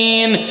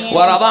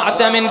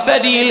 ورضعت من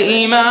ثدي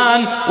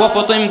الإيمان،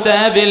 وفطمت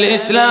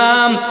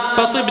بالإسلام،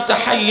 فطبت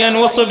حيا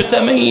وطبت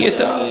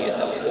ميتا.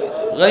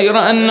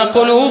 غير أن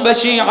قلوب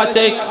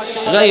شيعتك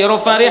غير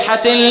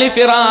فرحة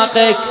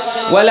لفراقك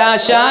ولا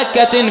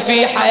شاكة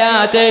في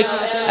حياتك.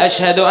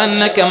 أشهد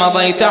أنك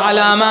مضيت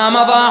على ما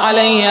مضى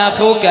عليه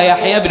أخوك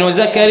يحيى بن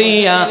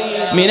زكريا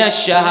من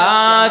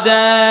الشهادة.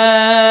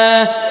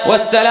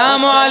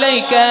 والسلام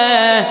عليك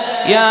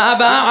يا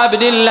أبا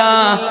عبد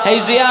الله. هي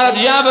زيارة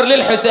جابر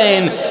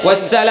للحسين.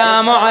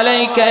 والسلام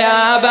عليك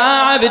يا أبا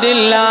عبد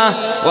الله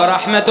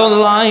ورحمة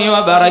الله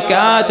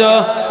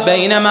وبركاته.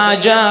 بينما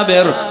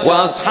جابر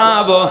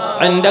وأصحابه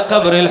عند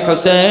قبر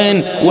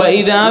الحسين،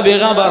 وإذا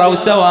بغبر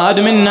وسواد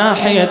من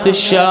ناحية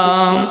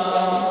الشام.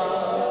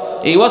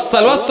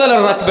 وصل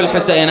الركب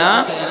الحسين.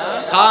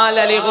 قال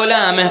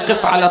لغلامه: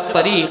 قف على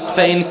الطريق،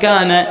 فإن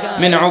كان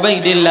من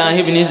عبيد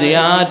الله بن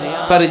زياد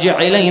فارجع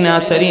إلينا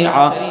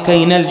سريعا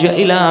كي نلجأ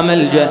إلى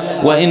ملجأ،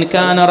 وإن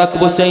كان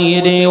ركب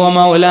سيدي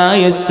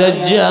ومولاي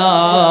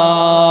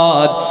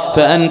السجاد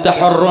فأنت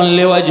حر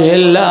لوجه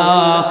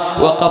الله.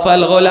 وقف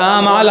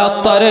الغلام على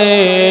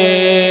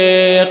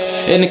الطريق،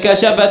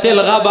 انكشفت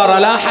الغبر،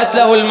 لاحت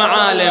له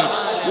المعالم،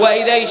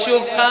 وإذا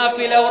يشوف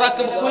قافلة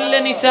وركب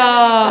كل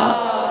نساء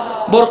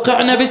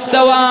برقعن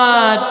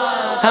بالسواد،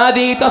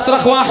 هذه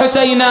تصرخ: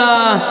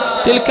 وحسينا،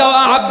 تلك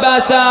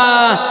وعباسا،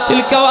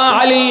 تلك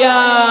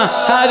وعليا،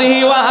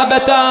 هذه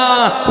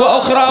وأبتا،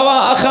 وأخرى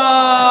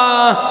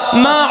وأخا.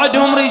 ما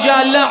عندهم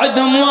رجال، لا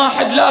عندهم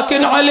واحد،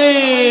 لكن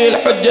علي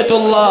الحجة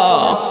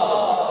الله.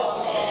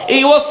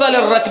 يوصل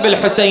الركب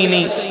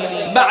الحسيني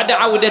بعد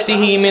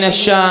عودته من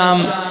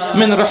الشام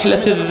من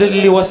رحلة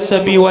الذل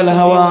والسبي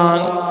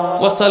والهوان.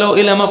 وصلوا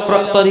إلى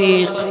مفرق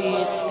طريق.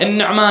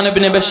 النعمان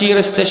بن بشير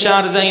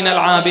استشار زين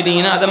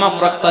العابدين، هذا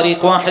مفرق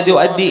طريق، واحد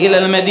يؤدي إلى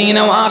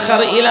المدينة وآخر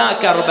إلى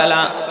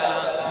كربلاء.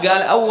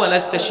 قال أول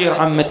استشير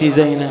عمتي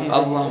زينب.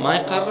 الله، ما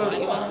يقرر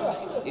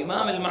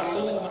إمام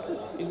المعصوم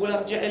يقول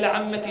ارجع إلى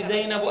عمتي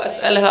زينب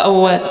وأسألها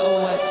أول.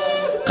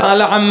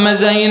 قال عم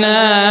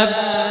زينب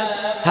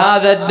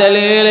هذا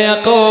الدليل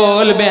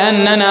يقول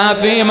بأننا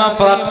في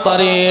مفرق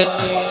طريق،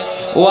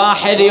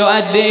 واحد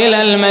يؤدي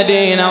إلى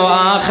المدينة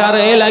وآخر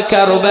إلى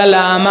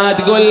كربلاء. ما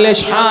تقول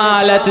ليش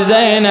حالة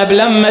زينب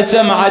لما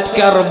سمعت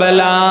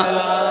كربلاء؟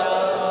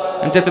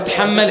 أنت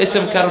تتحمل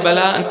اسم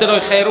كربلاء؟ أنت لو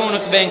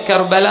يخيرونك بين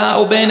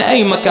كربلاء وبين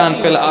أي مكان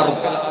في الأرض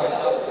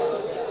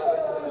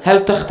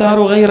هل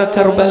تختار غير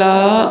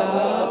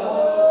كربلاء؟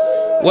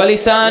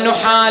 ولسان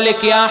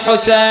حالك يا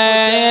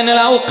حسين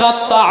لو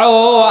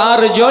قطعوا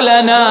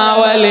أرجلنا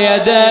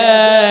واليدين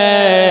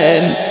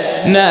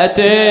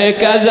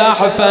نأتيك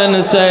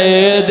زحفا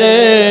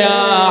سيدي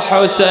يا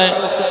حسين.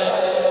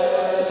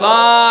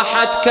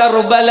 صاحت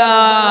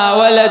كربلاء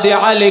ولدي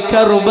علي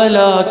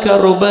كربلاء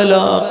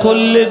كربلاء،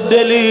 قل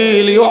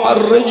الدليل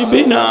يعرج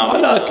بنا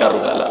على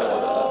كربلاء.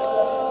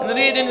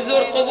 نريد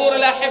نزور قبور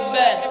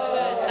الأحبة.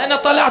 أنا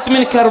طلعت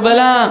من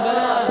كربلاء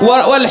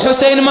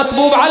والحسين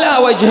مكبوب على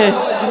وجهه،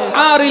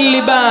 عاري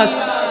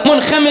اللباس،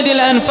 منخمد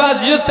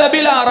الأنفاس، جثة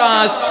بلا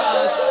رأس،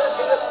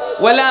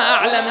 ولا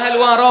أعلم هل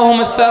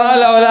واروهم الثرى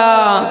لو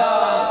لا.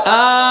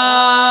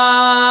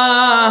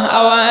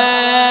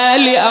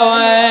 أويلي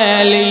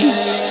أويلي.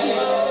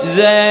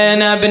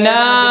 زينب نادت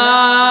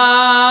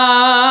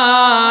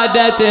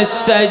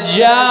السجاد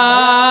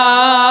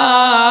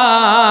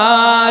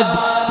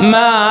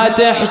ما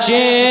تحكي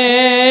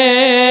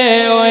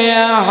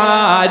ويا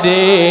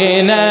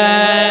حادينا.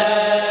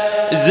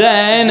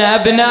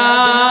 زينب نادت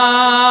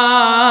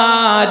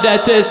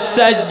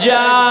السجاد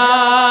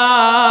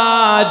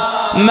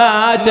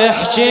ما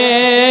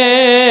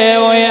تحكي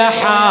ويا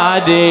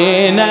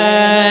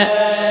حادينا.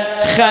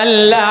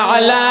 خلى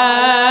على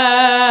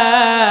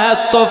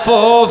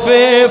الطفوف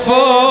يفوت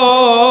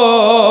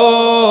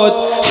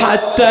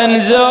حتى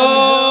نزورها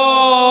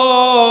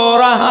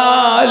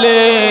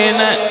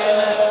لينا.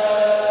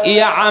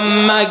 يا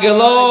عم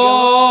قلوبنا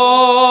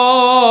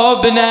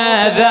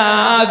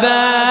ذابت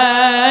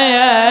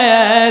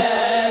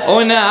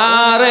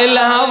ونار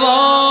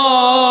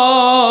الهضم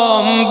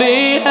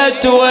بيها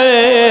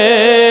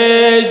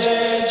توج،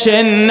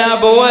 جنة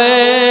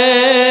بولية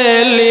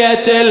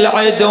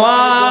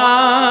العدوان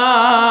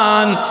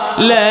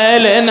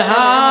ليل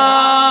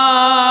نهار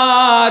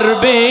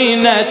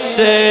بينا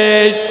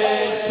تسج.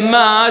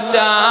 ما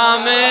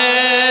تامر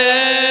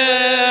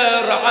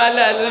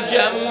على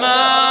الجمال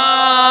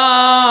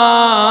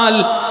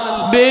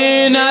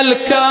بينا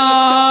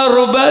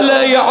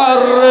الكربلاء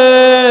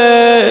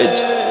يعرج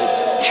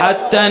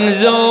حتى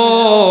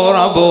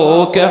نزور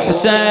أبوك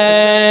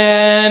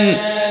حسين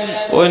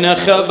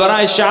ونخبر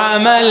ايش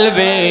عمل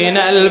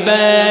بينا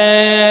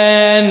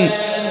البين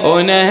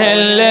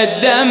ونهل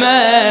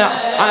الدمع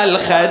على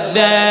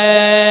الخدين.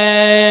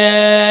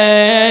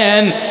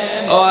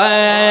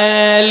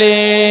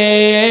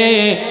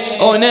 ويلي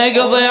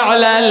ونقضي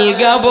على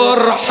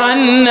القبر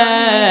حنا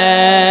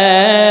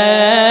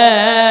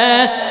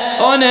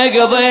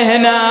ونقضي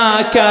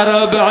هناك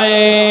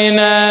 40.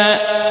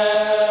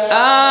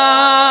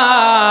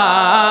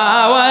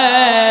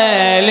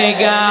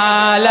 ويلي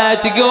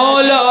قالت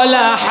قولوا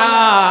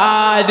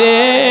لحادينا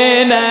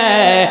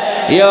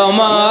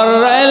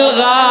يمر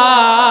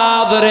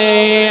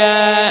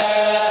الغاضرية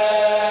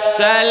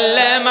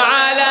سلم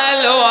على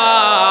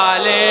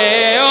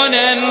الوالي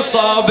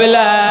وننصب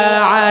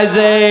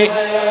لعزي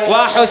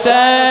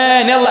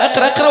وحسين. يلا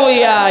اقرأ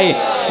وياي.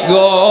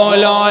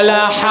 قولوا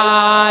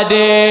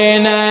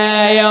لحادينا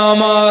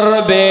يمر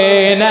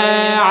بينا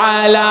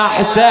على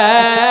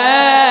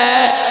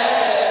حسين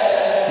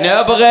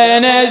نبغي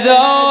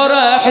نزور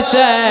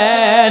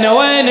حسين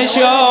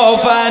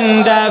ونشوف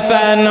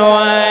اندفن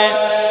وين.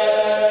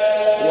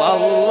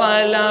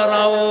 والله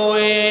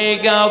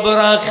لروي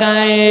قبر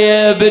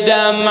خيب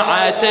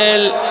دمعة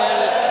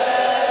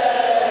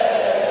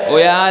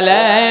ويا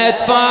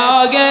ليت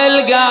فوق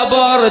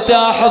القبر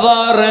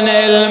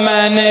تحضرني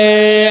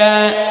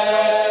المنية.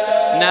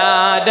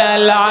 نادى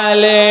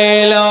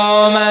العليل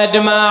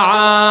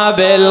ومدمعة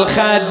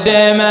بالخد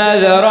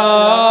مذروف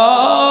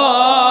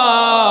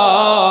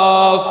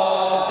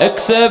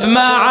اكسب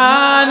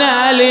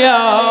معانا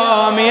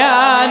اليوم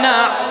يا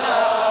نعم.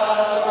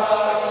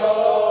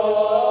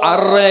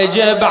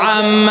 عرج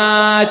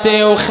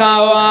بعماتي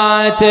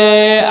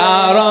وخواتي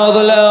أرض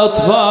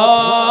الطفوف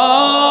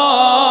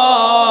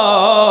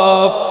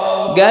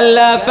قال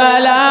له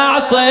فلا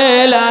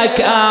أعصي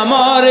لك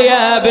أمر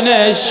يا ابن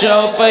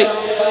الشفي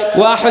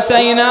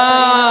وحسينا.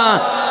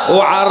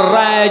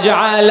 وعرج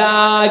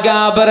على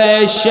قبر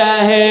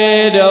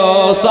الشهيد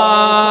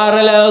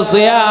وصار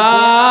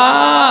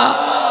لصيام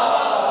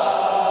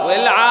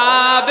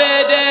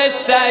والعابد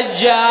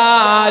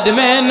السجاد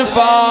من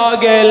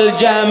فوق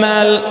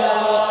الجمل.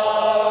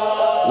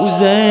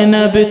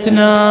 وزينب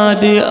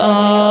تنادي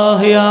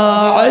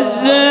يا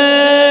عزين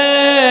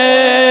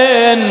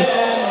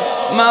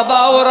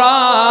مضى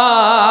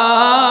وراح،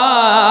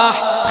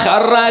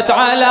 خرت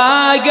على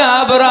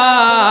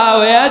قبره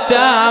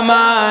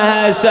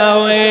ويتاماها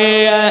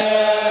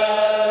سويه.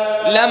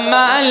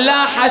 لما أن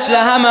لاحت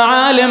لها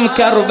معالم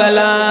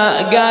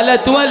كربلاء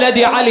قالت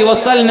ولدي علي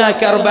وصلنا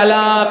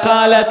كربلاء،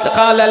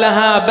 قال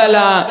لها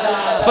بلى.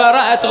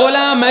 فرأت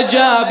غلام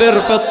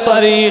جابر في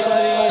الطريق،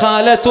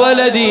 قالت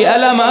ولدي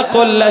ألم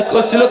أقل لك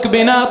أسلك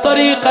بنا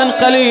طريقا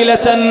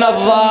قليلة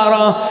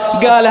النظارة؟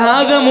 قال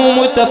هذا مو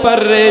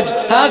متفرج،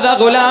 هذا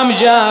غلام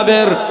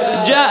جابر.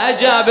 جاء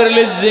جابر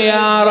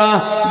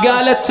للزيارة.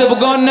 قالت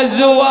سبقونا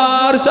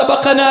الزوار،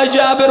 سبقنا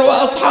جابر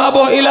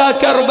وأصحابه إلى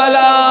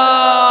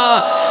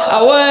كربلاء.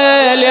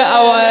 أويلي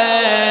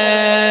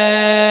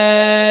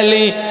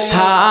أويلي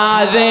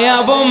هذا يا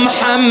أبو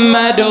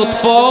محمد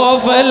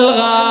طفوف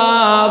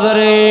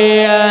الغاضرية،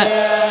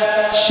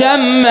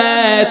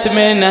 شمت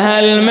منها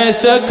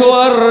المسك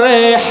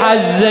والريحة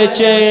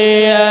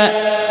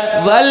الزكية.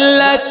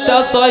 ظلت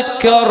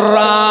تصك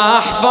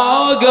الراح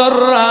فوق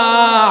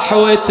الراح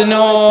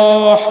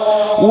وتنوح،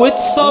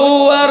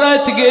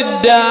 وتصورت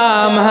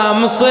قدامها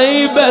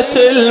مصيبة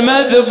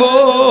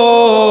المذبوح،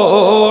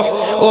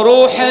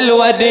 وروح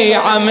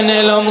الوديعة من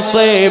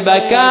المصيبة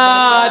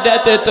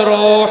كادت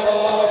تروح.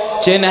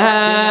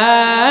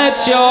 كنها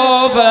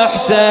تشوف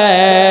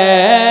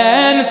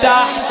حسين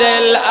تحت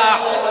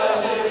الأعلى،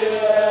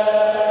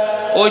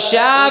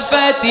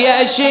 وشافت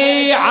يا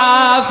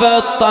شيعة في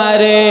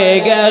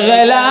الطريق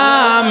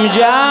غلام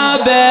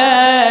جابر،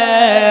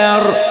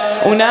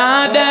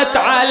 ونادت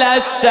على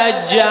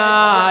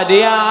السجاد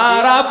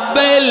يا رب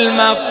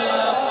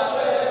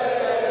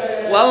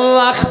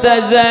والله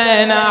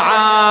اختزينا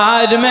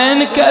عاد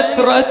من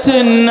كثرة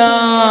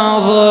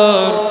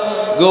الناظر.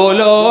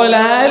 قولوا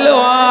لها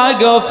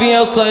الواقف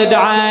يصد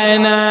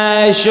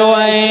عينا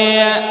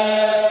شوية.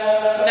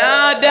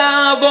 نادى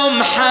ابو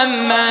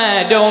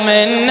محمد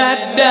ومن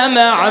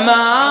الدمع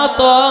ما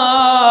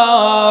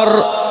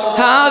طار،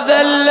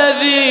 هذا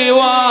الذي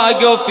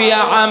واقف يا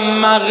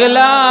عم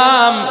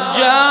غلام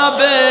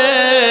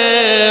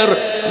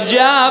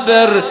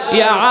جابر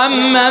يا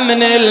عم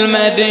من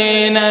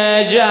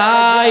المدينة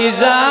جاي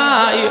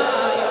زاير.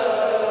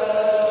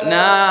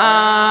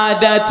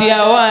 نادت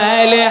يا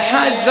ويلي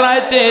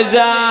حسرتي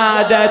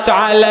زادت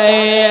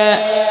علي،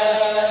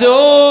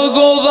 سوق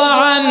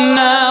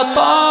وضعنا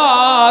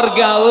طار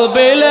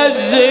قلبي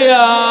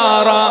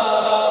للزيارة.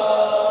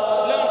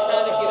 شلون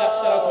حالك إذا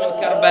اقترب من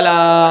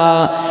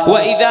كربلاء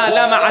وإذا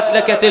لمعت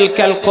لك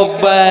تلك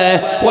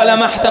القبة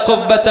ولمحت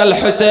قبة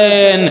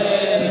الحسين؟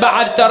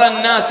 بعد ترى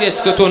الناس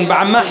يسكتون،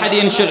 بعد ما حد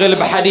ينشغل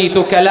بحديث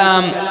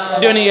وكلام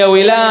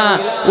دنيوي، لا،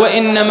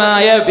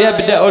 وإنما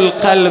يبدأ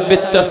القلب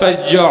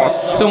بالتفجع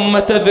ثم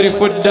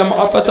تذرف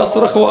الدمع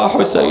فتصرخ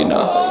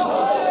وحسينا.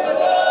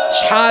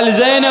 شحال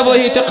زينب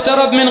وهي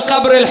تقترب من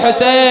قبر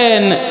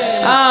الحسين،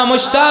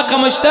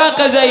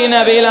 مشتاقة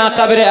زينب إلى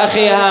قبر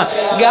أخيها.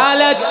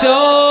 قالت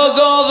سوق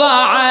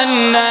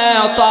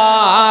وضعنا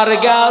طار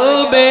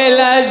قلبي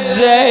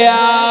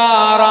للزيارة.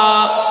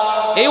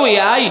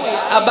 وياي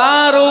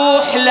أبا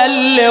روح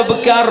للي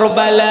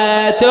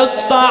بكربلاء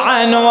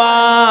تسطع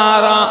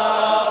أنواره،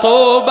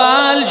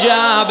 طوبى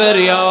الجابر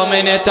يوم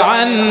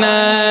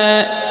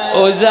نتعنى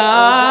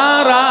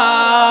وزاره،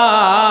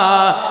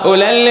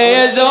 وللي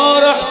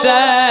يزور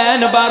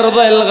حسين برض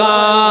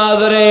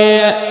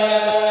الغاضرية.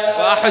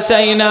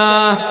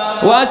 وحسيناه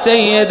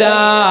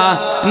وسيداه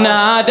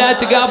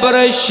نادت قبر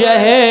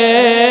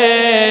الشهيد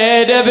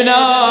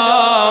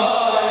ابنهم.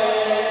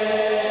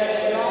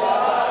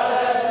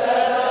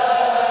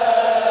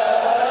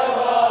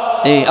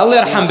 الله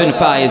يرحم بن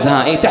فايز،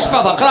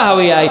 تحفظ اقراها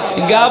وياي.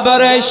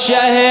 قبر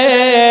الشهيد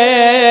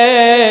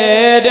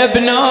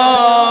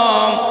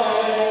ابنهم،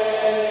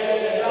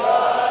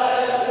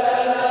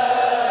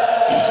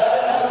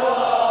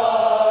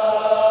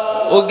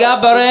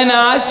 وقبر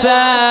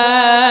عسى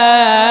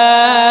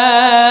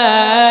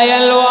يا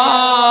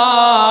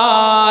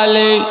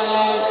الوالي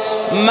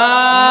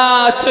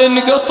ما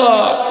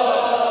تنقطع.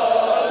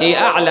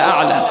 أعلى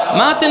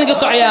ما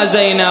تنقطع يا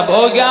زينب.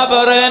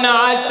 وقبر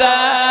عسى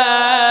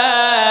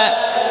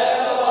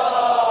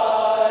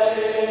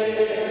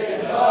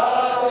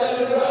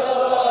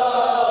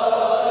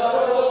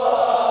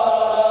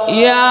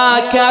يا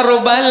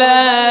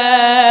كربلاء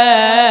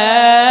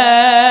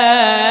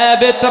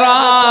بترابك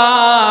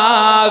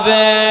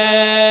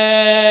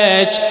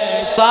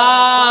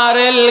صار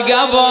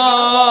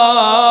القبر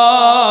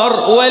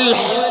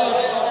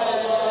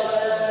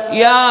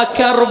يا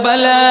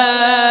كربلاء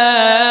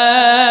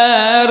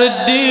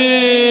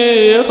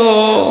رديه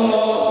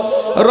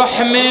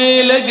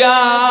رحمي لقلب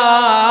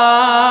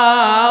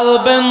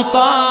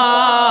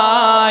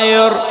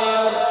طاير.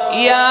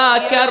 يا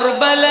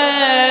كربلاء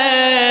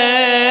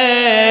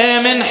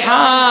من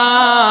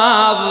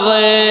حظك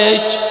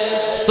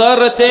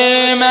صرت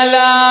ملاذ،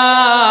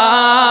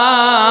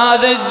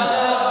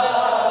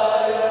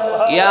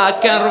 يا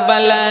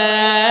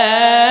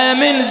كربلاء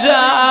من زارج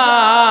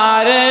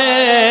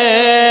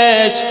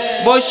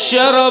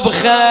بشر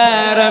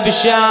بخير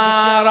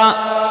بشارة.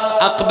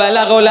 أقبل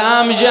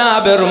غلام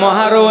جابر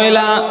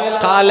مهرولا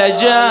قال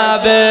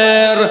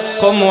جابر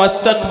قم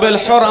واستقبل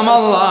حرم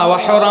الله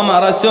وحرم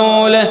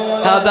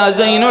رسوله، هذا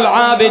زين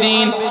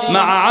العابدين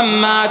مع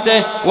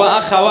عماته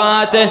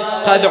وأخواته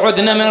قد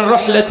عدنا من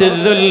رحلة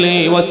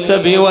الذل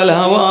والسبي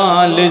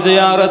والهوان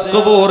لزيارة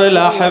قبور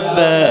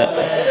الأحبة.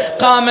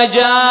 قام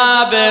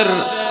جابر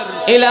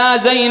إلى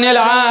زين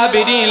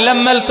العابدين،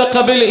 لما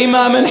التقى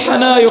بالإمام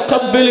انحنى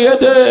يقبل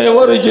يديه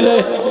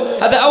ورجله.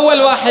 هذا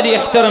أول واحد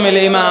يحترم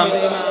الإمام.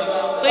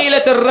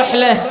 طيلة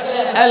الرحلة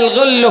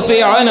الغل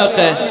في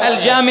عنقه،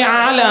 الجامعة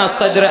على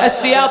صدره،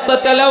 السياط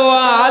تتلوى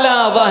على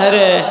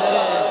ظهره،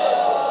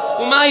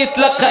 وما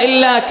يتلقى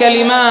إلا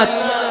كلمات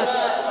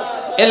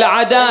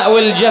العداء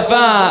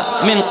والجفاء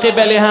من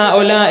قبل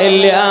هؤلاء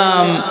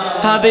اللئام.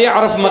 هذا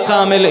يعرف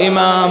مقام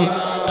الإمام.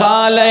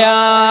 قال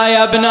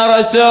يا ابن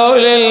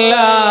رسول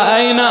الله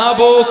أين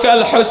أبوك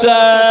الحسين؟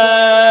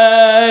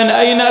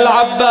 أين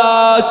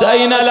العباس؟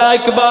 أين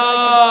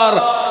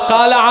الأكبر؟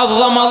 قال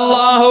عظم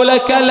الله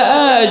لك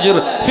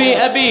الأجر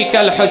في أبيك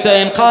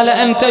الحسين. قال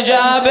أنت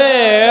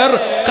جابر؟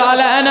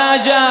 قال أنا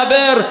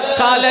جابر.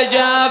 قال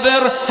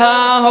جابر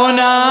ها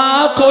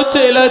هنا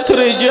قتلت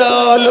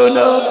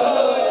رجالنا.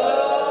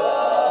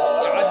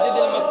 يعدد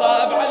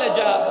المصائب على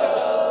جابر.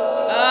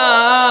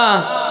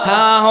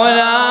 ها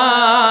هنا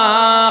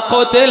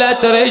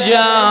قتلت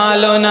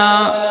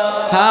رجالنا،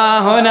 ها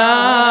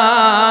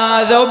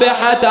هنا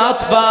ذبحت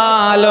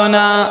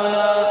أطفالنا،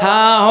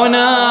 ها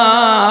هنا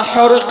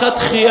حرقت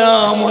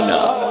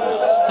خيامنا،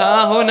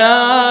 ها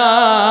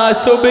هنا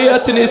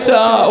سبيت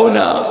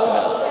نساؤنا،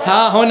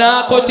 ها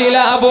هنا قتل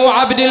أبو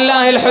عبد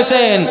الله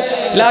الحسين.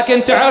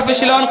 لكن تعرف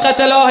شلون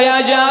قتلوه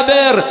يا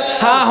جابر؟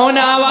 ها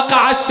هنا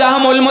وقع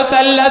السهم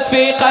المثلث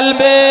في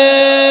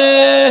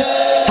قلبه،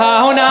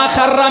 ها هنا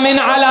خر من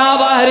على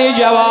ظهر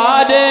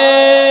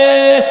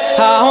جواده،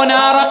 ها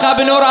هنا رقى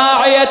ابن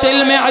راعية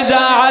المعزى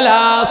على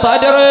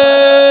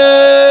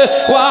صدره.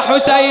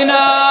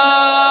 وحسينا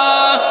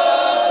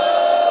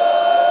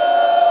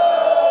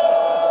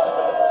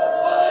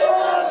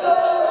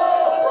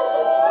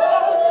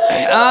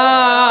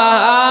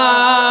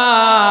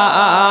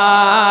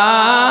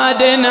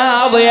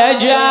ناض يا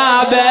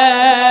جابر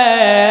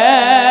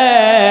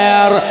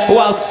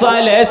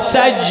وصل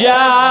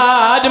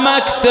السجاد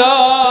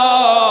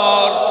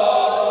مكسور،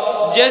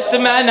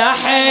 جسمنا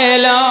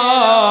حلو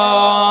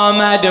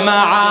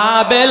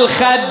مدمعة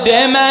بالخد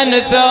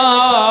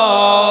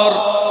منثور،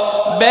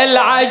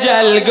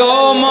 بالعجل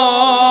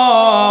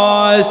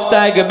قوموا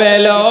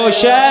استقبلوا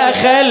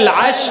شيخ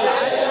العش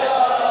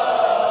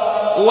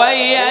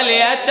ويا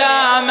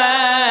اليتامى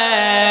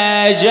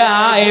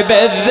جايب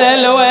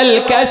الذل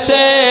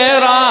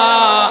والكسيرة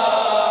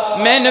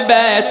من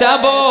بيت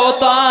أبو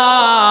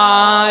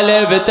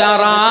طالب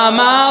ترى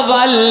ما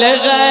ظل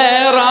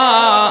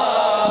غيره.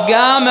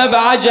 قام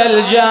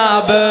بعجل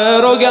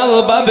جابر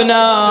وقلبه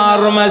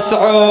بنار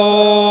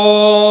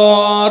مسعور،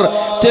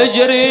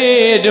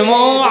 تجري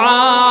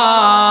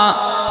دموعه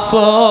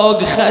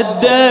فوق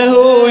خده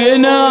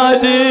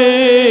وينادي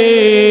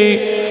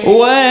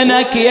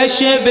وينك يا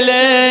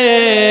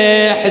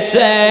شبلي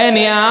حسين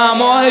يا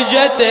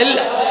مهجة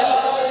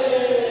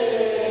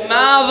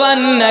ما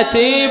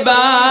ظنتي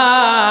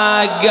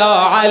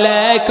باقوا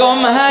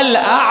عليكم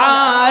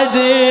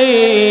هالأعادي،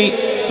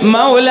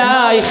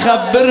 مولاي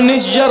خبرني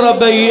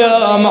الجرب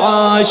ايام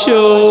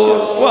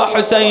عاشور.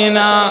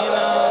 وحسينا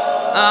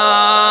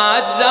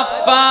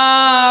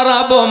زفار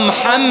ابو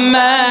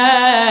محمد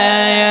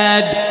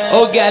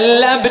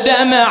وقلب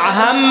دمع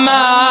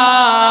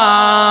همال،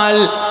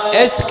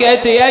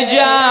 اسكت يا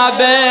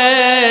جابر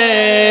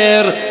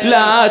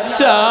لا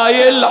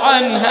تسايل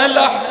عنها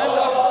لحظة.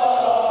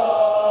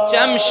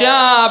 كم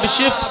شاب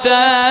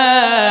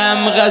شفته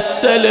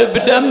مغسل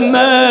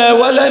بدمه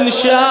ولا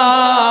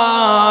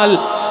انشال،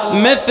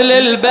 مثل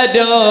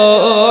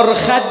البدر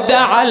خد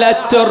على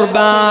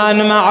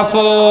التربان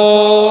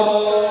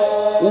معفور.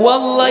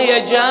 والله يا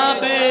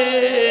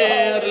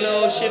جابر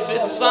لو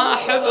شفت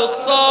صاحب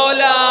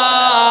الصولات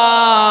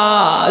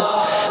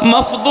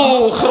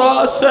مفضوخ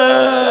راسه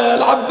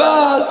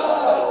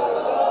العباس.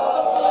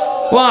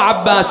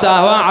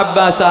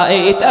 وعباسة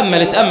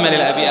يتأمل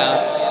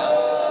الأبيات.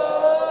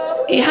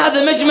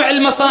 هذا مجمع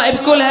المصائب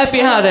كلها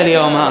في هذا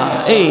اليوم.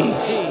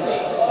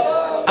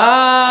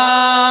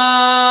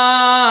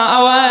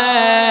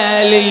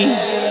 أويلي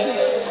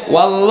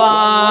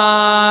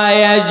والله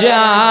يا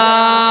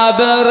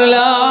جابر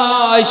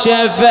لو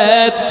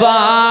شفت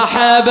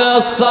صاحب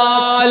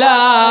الصلاة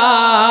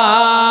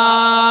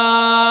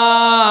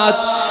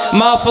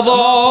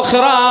مفضوخ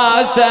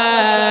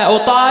راسه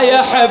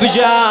وطايح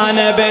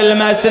بجانب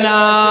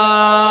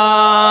المسنات،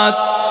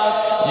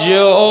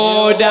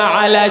 جود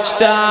على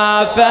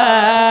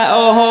اجتافه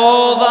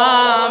وهو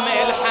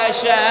ضامي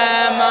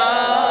الحشمات،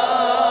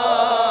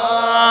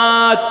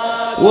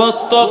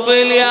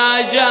 والطفل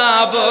يا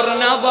جابر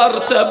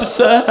نظرت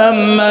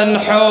بسهم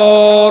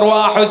منحور.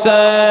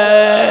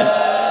 وحسين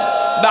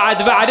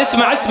بعد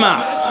اسمع.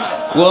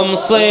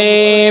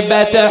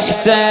 ومصيبة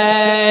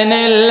حسين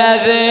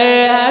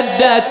الذي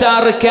هدت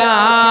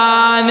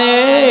أركاني،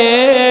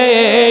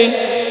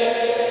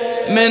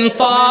 من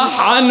طاح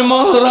عن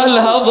مهر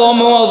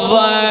الهضم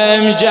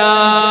والضيم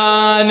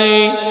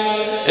جاني،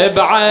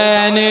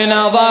 بعيني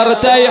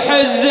نظرت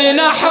يحز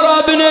نحر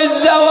ابن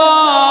الزواني،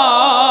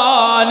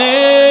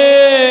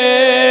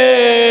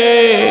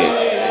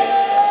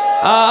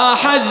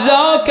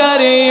 حزوا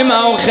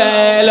كريمة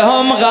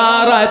وخيلهم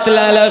غارت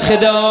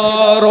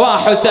للخدور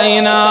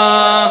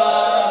وحسينا.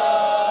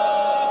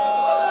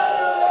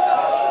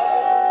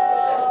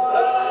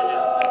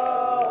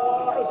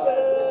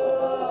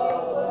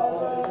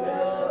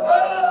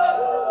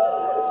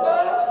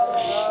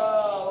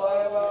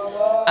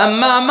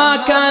 أما ما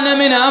كان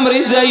من أمر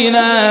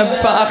زينب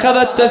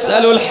فأخذت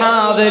تسأل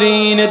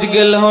الحاضرين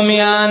تقلهم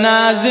يا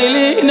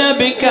نازلين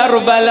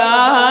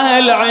بكربلاء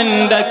هل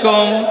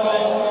عندكم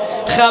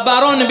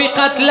خبر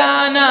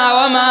بقتلانا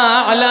وما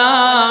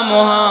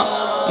أعلامها،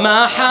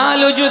 ما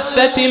حال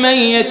جثة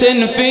ميت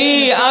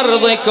في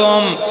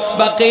أرضكم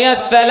بقيت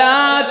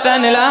ثلاثا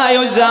لا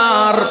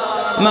يزار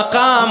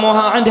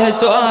مقامها. عندها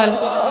سؤال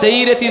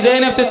سيدتي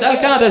زينب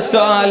تسألك هذا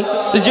السؤال،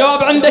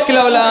 الجواب عندك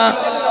لو لا؟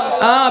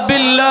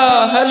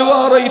 بالله هل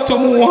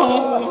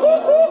واريتموها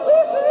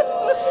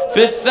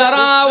في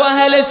الثرى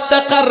وهل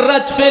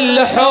استقرت في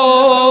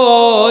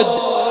اللحود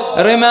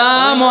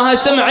رمامها؟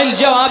 سمع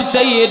الجواب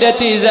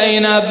سيدتي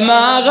زينب،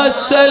 ما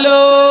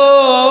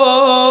غسلوه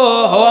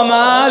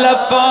وما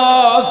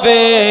لفوا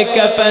في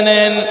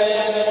كفن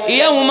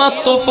يوم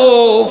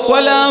الطفوف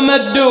ولا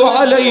مدوا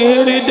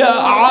عليه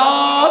رداء.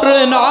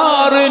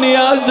 عار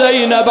يا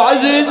زينب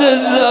عزيز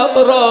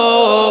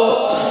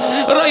الزهراء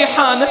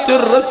ريحانة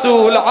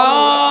الرسول،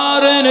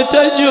 عار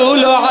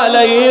تجول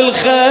عليه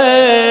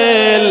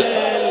الخيل،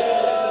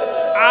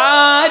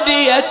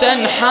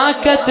 عادية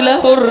حاكت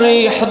له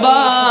الريح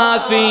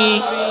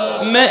ضافي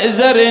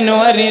مئزر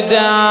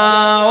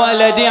ورداء.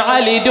 ولدي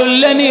علي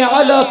دلني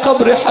على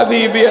قبر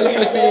حبيبي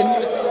الحسين.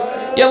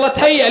 يلا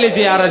تهيأ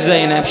لزيارة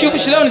زينب. شوف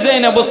شلون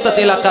زينب وصلت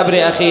إلى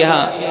قبر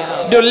أخيها.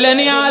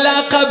 دلني على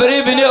قبر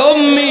ابن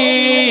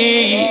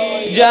أمي،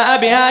 جاء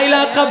بها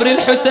إلى قبر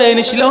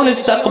الحسين. شلون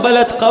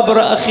استقبلت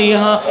قبر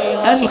أخيها؟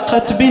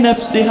 ألقت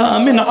بنفسها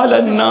من على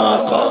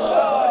الناقة،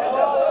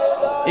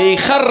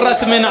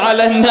 خرت من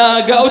على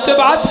الناقة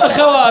وتبعتها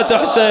خوات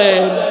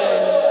حسين.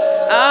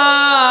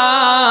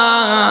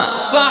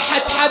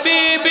 صاحت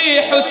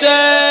حبيبي حسين،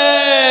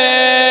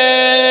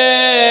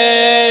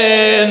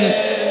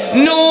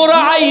 نور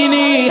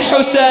عيني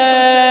حسين،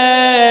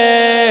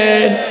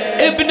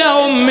 ابن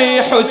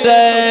أمي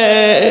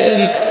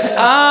حسين.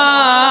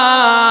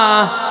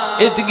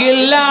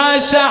 تقل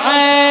عسى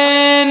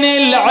عين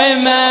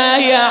العما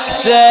يا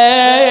حسين،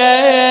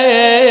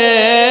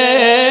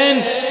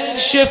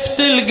 شفت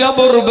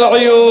القبر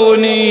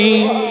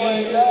بعيوني،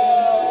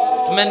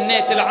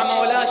 تمنيت العمى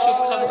ولا شوف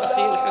قبر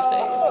أخي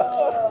الحسين.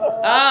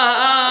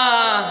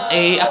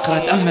 اقرأ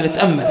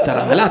تأمل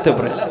ترى لا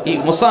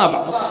تبرد.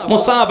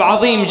 مصاب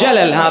عظيم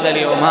جلل هذا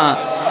اليوم.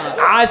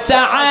 عسى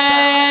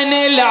عين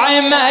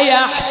العمى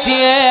يا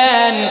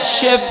حسين،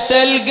 شفت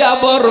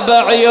القبر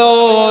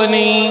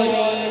بعيوني،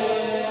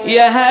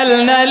 يا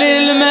هلنا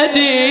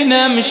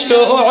للمدينة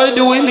مشوا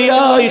عدو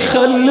اليا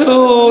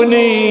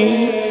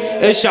يخلوني،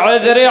 اش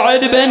عذري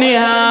عد بني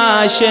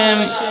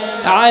هاشم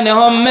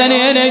عنهم من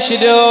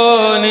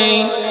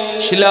ينشدوني،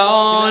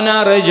 شلون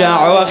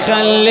ارجع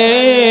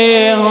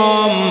واخليهم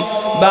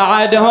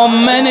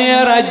بعدهم من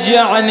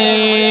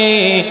يرجعني.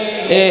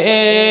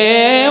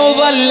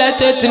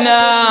 وظلت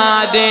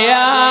تنادي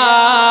يا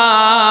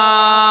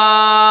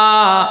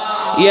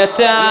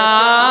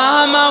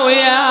يتامى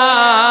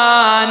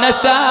ويا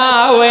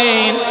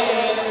نساوين،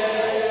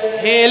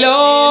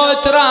 هلو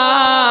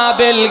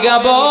تراب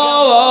القبور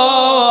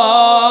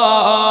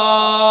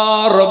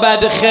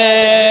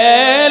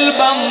بدخل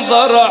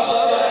بنظر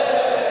حس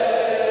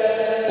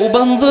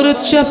وبنظر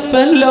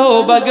تشفل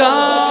لو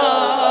بقى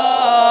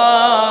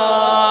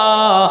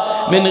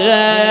من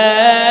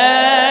غير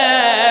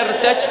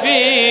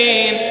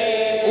تجفين،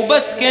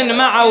 وبسكن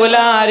مع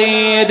ولا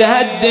اريد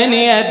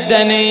هالدنيا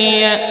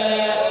الدنية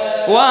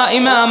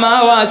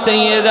وإمامة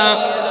وسيدة.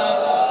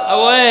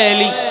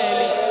 أويلي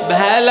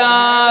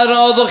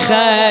بهالأرض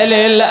خيل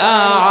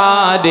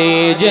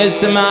الأعادي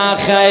جسمه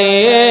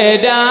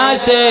خيدا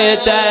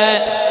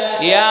سته،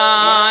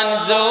 يا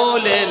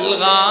نزول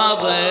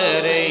الغاضرية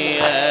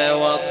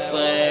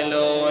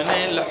وصلون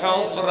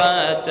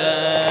الحفرة.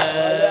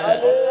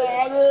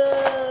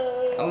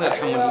 الله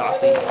يرحمه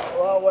العطية.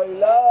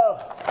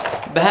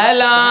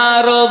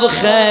 بهالأرض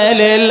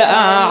خيل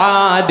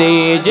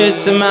الأعادي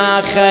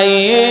جسمه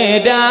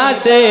خيدا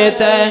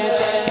سته،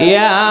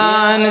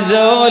 يا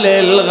نزول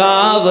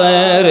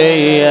الغاضرية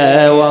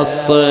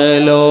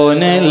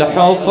وصلون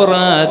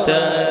الحفرة.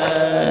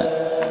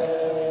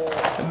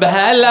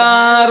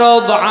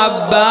 بهالأرض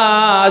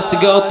عباس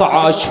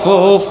قطع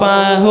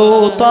شفوفه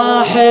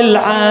وطاح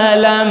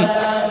العالم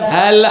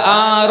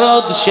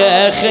هالأرض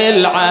شيخ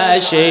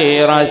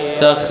العشيرة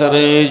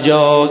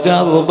استخرجوا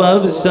قلبه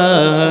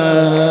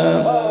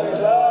بسام.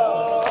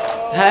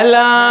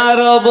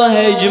 هالأرض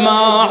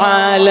هجموا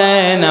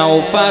علينا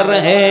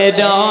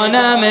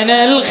وفرهدونا من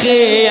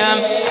الخيام،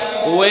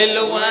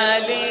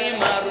 والوالي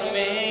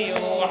مرمي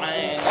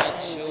وعينك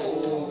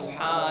شوف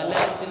حالة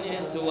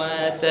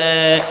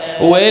نسوته،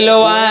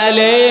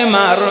 والوالي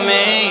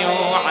مرمي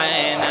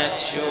وعينك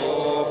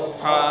شوف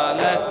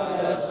حالة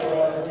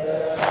نسوته.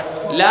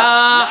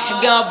 لاح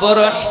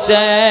قبر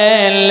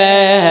حسين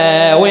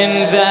لها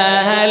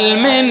وانذهل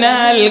من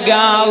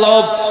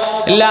القلب،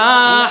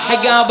 لاح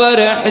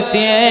قبر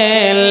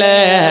حسين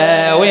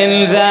لها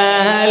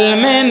وانذهل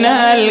من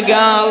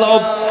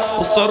القلب،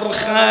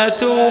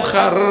 وصرخت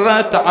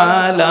وخرت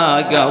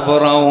على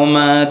قبره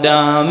وما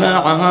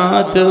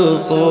دامعها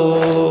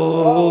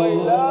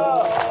تصوب.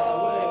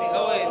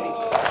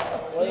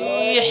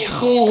 صيح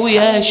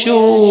خويا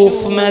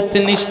شوف ما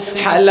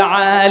تنشحل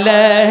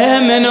عليه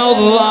من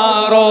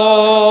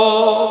الضارب،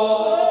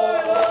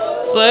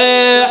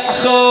 صيح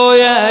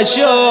خويا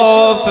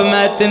شوف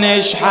ما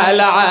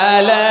تنشحل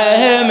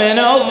عليه من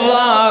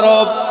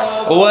الضرب،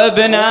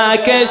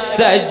 وابنك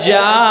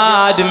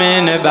السجاد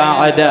من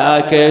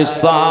بعدك اش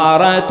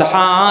صارت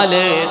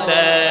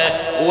حالته،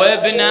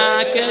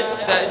 وابنك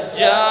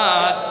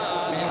السجاد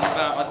من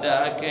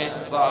بعدك اش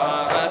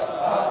صارت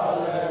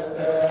حالته.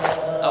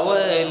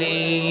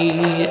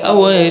 أويلي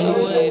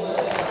أويلي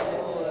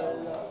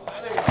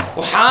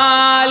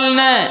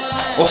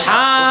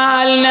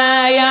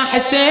وحالنا يا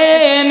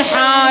حسين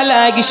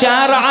حالك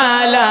شر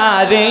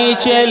على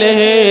ذيك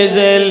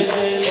الهزل،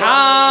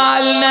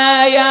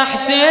 حالنا يا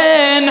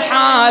حسين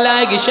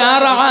حالك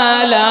شر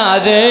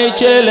على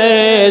ذيك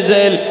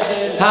الهزل،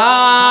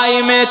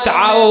 هاي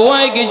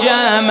متعوق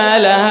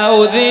جملها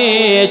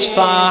وذيك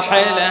طاح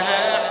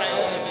لها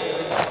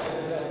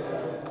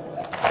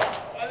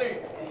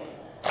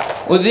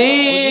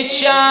وذيك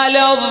شال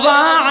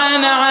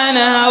الضاعن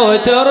عنها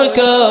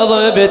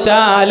وتركض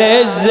بتال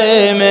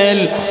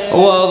الزمل،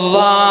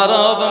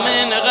 والضارب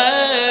من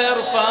غير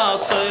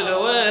فاصل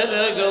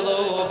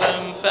والقلوب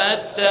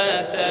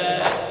مفتتة،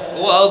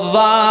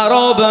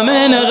 والضارب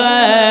من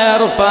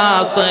غير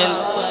فاصل.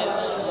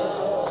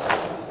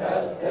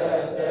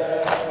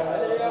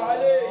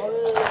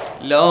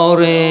 لو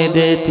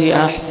ردت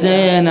يا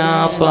حسين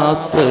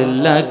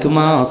افصل لك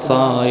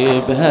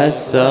مصايب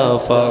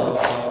هالسفر،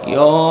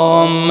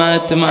 يوم ما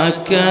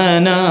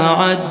تمكن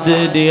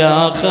عدد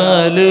يا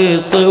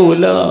خالص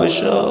ولا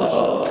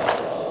شهر.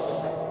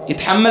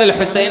 يتحمل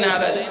الحسين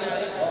هذا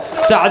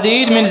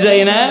تعديد من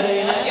زينب؟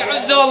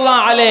 يعز الله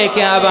عليك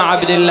يا أبا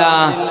عبد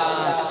الله.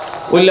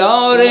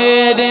 ولو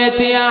ردت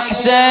يا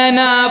حسين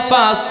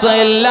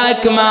افصل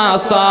لك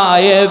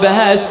مصايب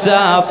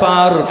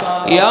هالسفر،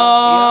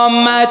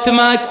 يوم ما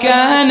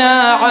تمكن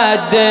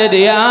عدد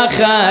يا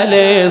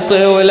خالص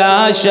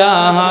ولا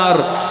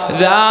شهر،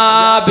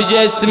 ذاب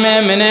جسم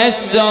من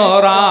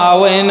السورة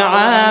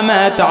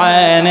وانعمت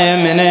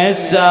عين من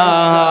السهر،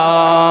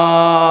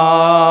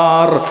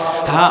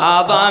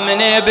 هذا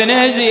من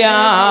ابن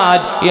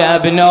زياد يا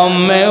ابن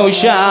امي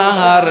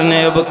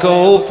وشهرني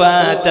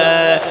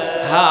بكوفته،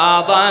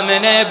 هذا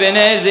من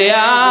ابن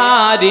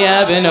زياد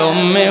يا ابن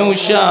امي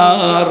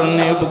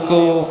وشهرني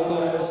بكوفته.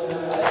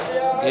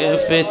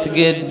 قفت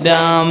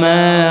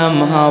قدامه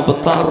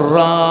مهبط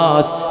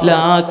الراس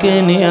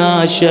لكن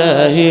يا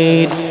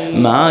شهيد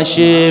ما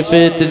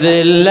شفت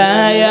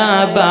ذله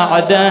يا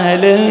بعد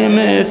اهل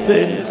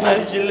مثل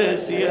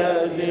مجلس يا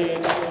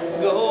زين،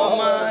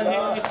 قومه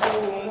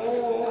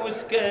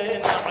يسوموس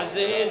كان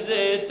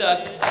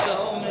عزيزتك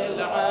سوم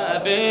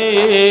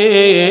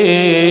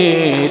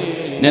العبيد،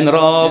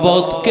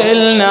 ننربط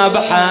كلنا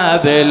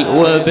بحبل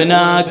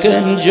وبناك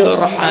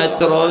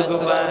انجرحت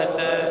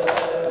رقبته،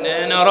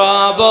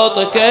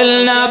 ننربط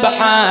كلنا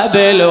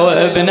بحبل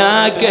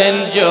وبناك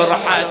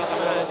انجرحت.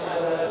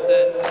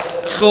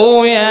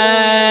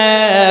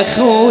 خويا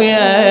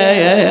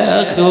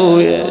خويا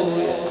خويا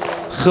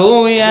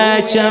خويا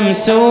كم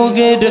سوق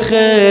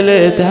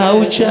دخلتها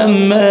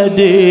وكم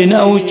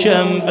مدينة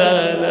وكم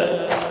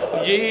بلد،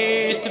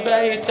 وجيت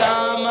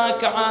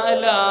بيتامك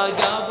على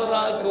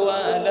قبرك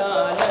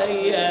ولا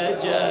لي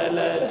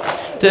جلد،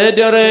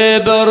 تدري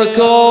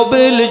بركوب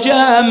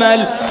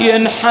الجمل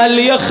ينحل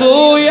يا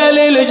خويا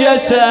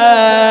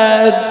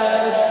للجسد.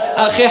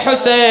 أخي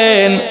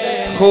حسين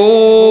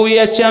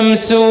خويا كم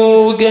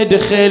سوق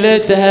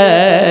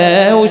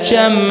دخلتها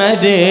وكم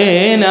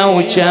مدينة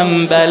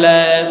وكم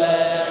بلد،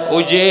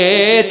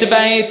 وجيت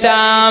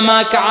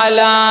بيتامك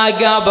على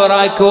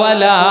قبرك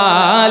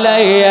ولا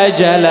لي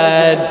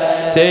جلد،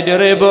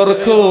 تدري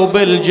بركوب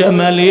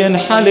الجمل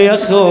ينحل يا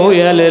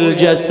خويا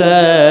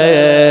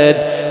للجسد،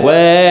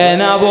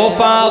 وين ابو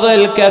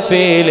فاضل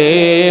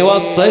كفيلي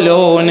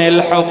وصلون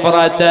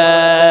الحفرة.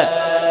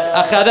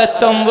 أخذت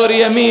تنظر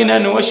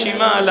يمينا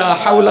وشمالا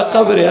حول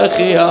قبر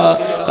أخيها،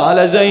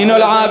 قال زين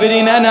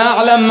العابدين أنا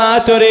أعلم ما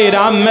تريد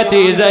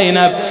عمتي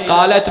زينب،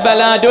 قالت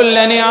بلى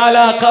دلني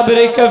على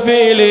قبر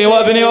كفيلي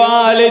وابن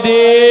والدي.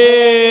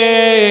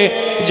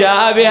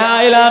 جاء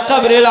بها إلى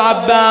قبر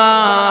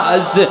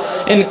العباس،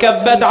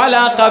 انكبت على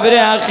قبر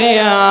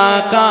أخيها.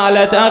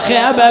 قالت أخي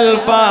أبا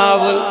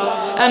الفاضل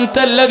أنت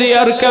الذي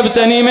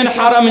أركبتني من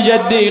حرم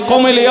جدي،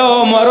 قم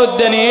اليوم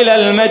وردني إلى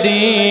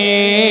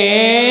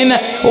المدينة.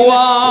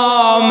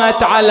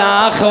 وامت على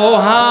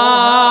أخوها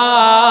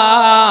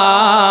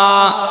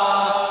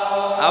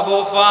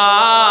أبو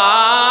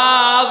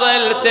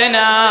فاضل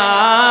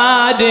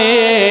تنادي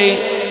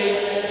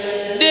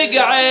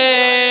دق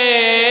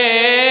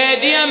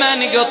عيد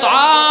يمن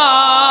قطعة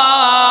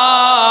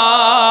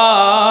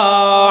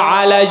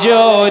على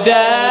جودة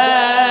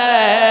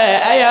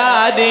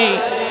أيادي،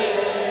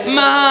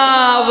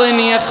 ما ظن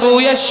يا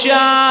خويا الشام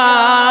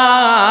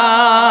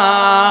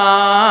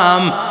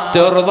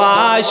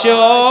ترضى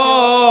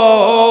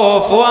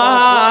شوف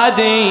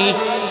وادي،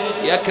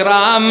 يا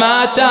كرام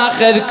ما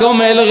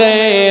تاخذكم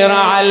الغير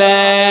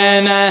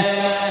علينا،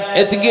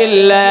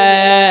 تقل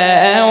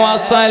له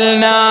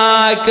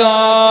وصلناكم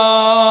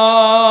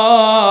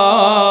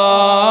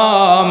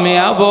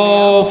يا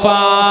ابو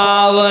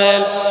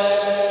فاضل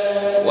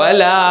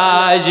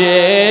ولا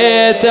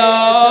جيتوا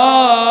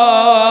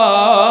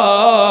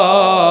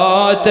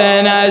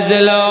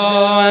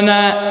تنزلون،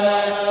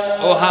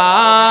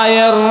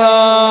 وهاي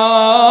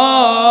الروس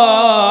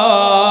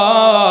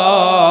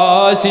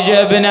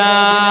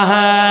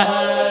جبناها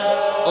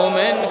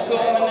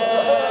ومنكم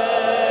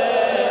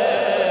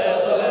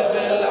نغلب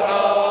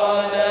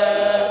العانة،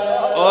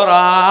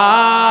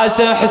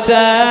 وراس حسين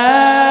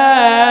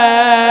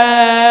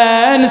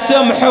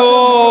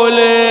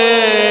سمحولي،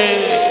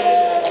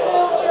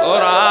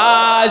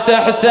 وراس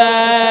حسين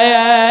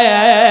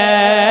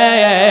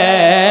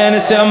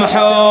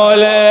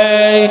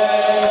سمحولي،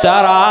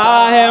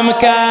 تراه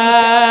مكسر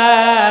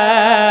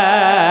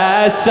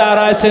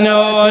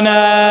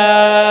سنونه،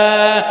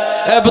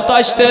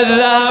 بطشت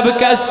الذهب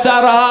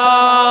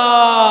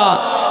كسرها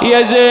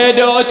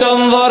يزيد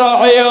وتنظر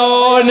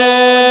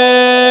عيوني.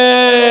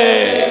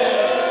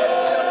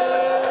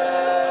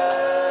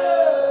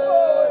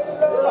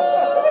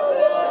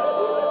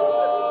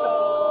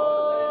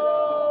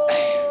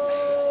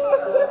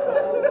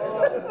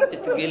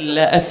 تقول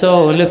له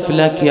أسولف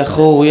لك يا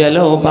خويا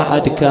لو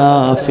بعد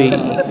كافي،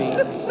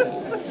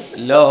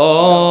 لو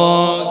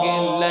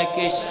قل لك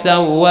ايش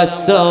سوى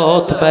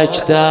الصوت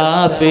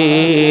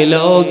بجتافي،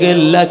 لو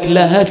قل لك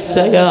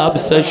لهسه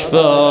يابس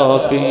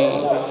شفافي،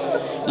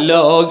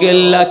 لو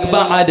قل لك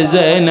بعد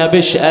زينب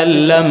ايش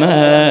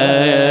ألمها.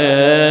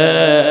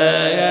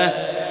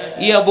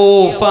 يا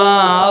ابو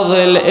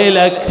فاضل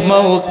إلك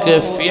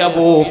موقف يا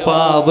ابو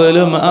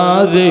فاضل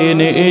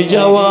مآذيني،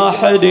 اجا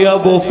واحد يا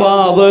ابو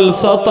فاضل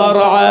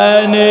سطر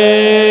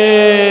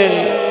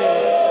عيني،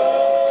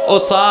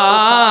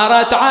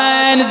 وصارت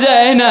عين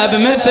زينب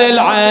مثل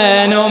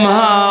عين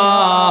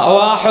امها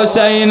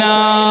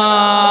وحسينا.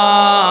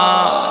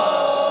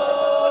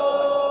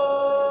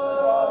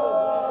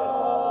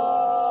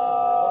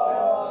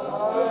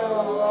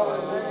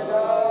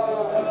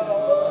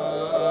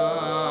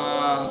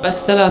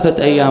 بس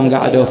 3 أيام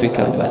قعدوا في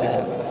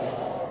كربلاء.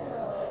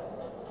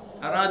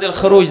 أراد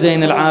الخروج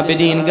زين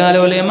العابدين،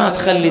 قالوا لي ما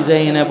تخلي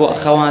زينب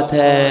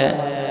وأخواتها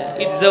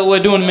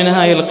يتزودون من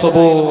هاي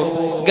القبور.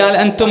 قال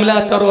أنتم لا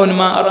ترون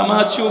ما أرى،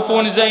 ما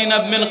تشوفون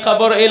زينب من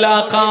قبر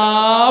إلى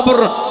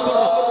قبر،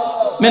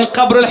 من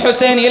قبر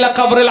الحسين إلى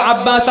قبر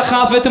العباس،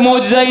 أخاف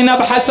تموت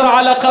زينب حسرة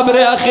على قبر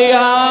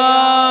أخيها.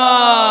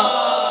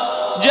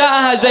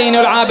 جاءها زين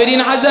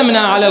العابدين، عزمنا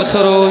على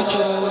الخروج،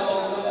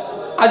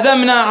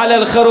 عزمنا على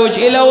الخروج.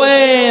 إلى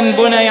وين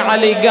بني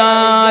علي؟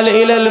 قال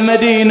إلى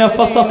المدينة.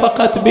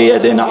 فصفقت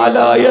بيد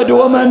على يد،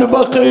 ومن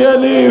بقي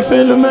لي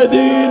في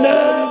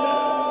المدينة.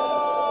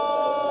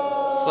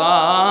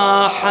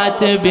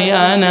 صاحت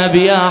بيانا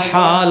بيا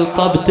حال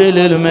طبت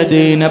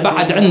للمدينة.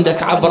 بعد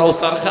عندك عبرة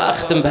وصرخة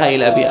أختم بهاي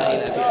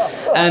الأبيات.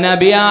 أنا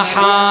بيا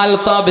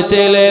حال طبت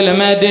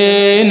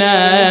للمدينة،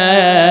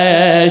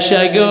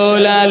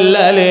 شقول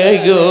اللي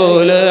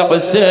يقول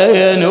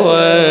حسين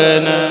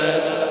وينه،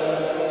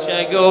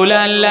 شقول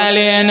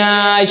اللي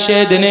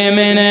ناشدني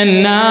من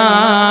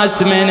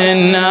الناس، من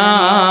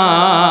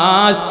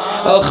الناس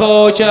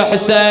أخوك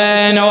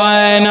حسين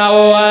وين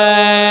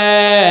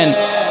وين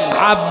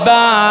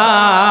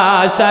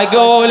عباس.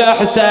 أقول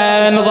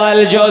حسين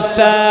ظل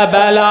جثة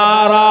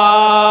بلا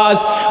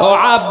راس،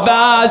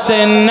 وعباس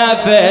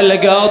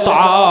النفل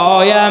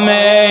قطعه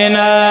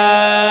يمينه.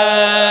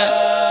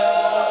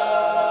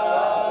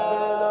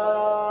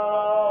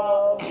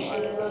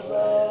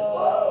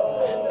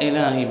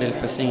 إلهي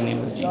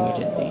بالحسين وجهي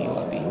وجدي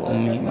وأبي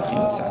وأمي وأخي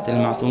وتسعة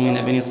المعصومين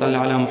ابني صل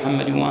على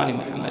محمد وآل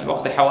محمد،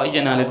 واقض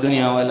حوائجنا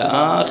للدنيا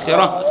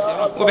والآخرة،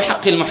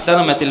 وبحق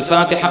المحترمة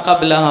الفاتحة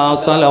قبلها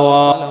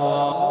صلوات.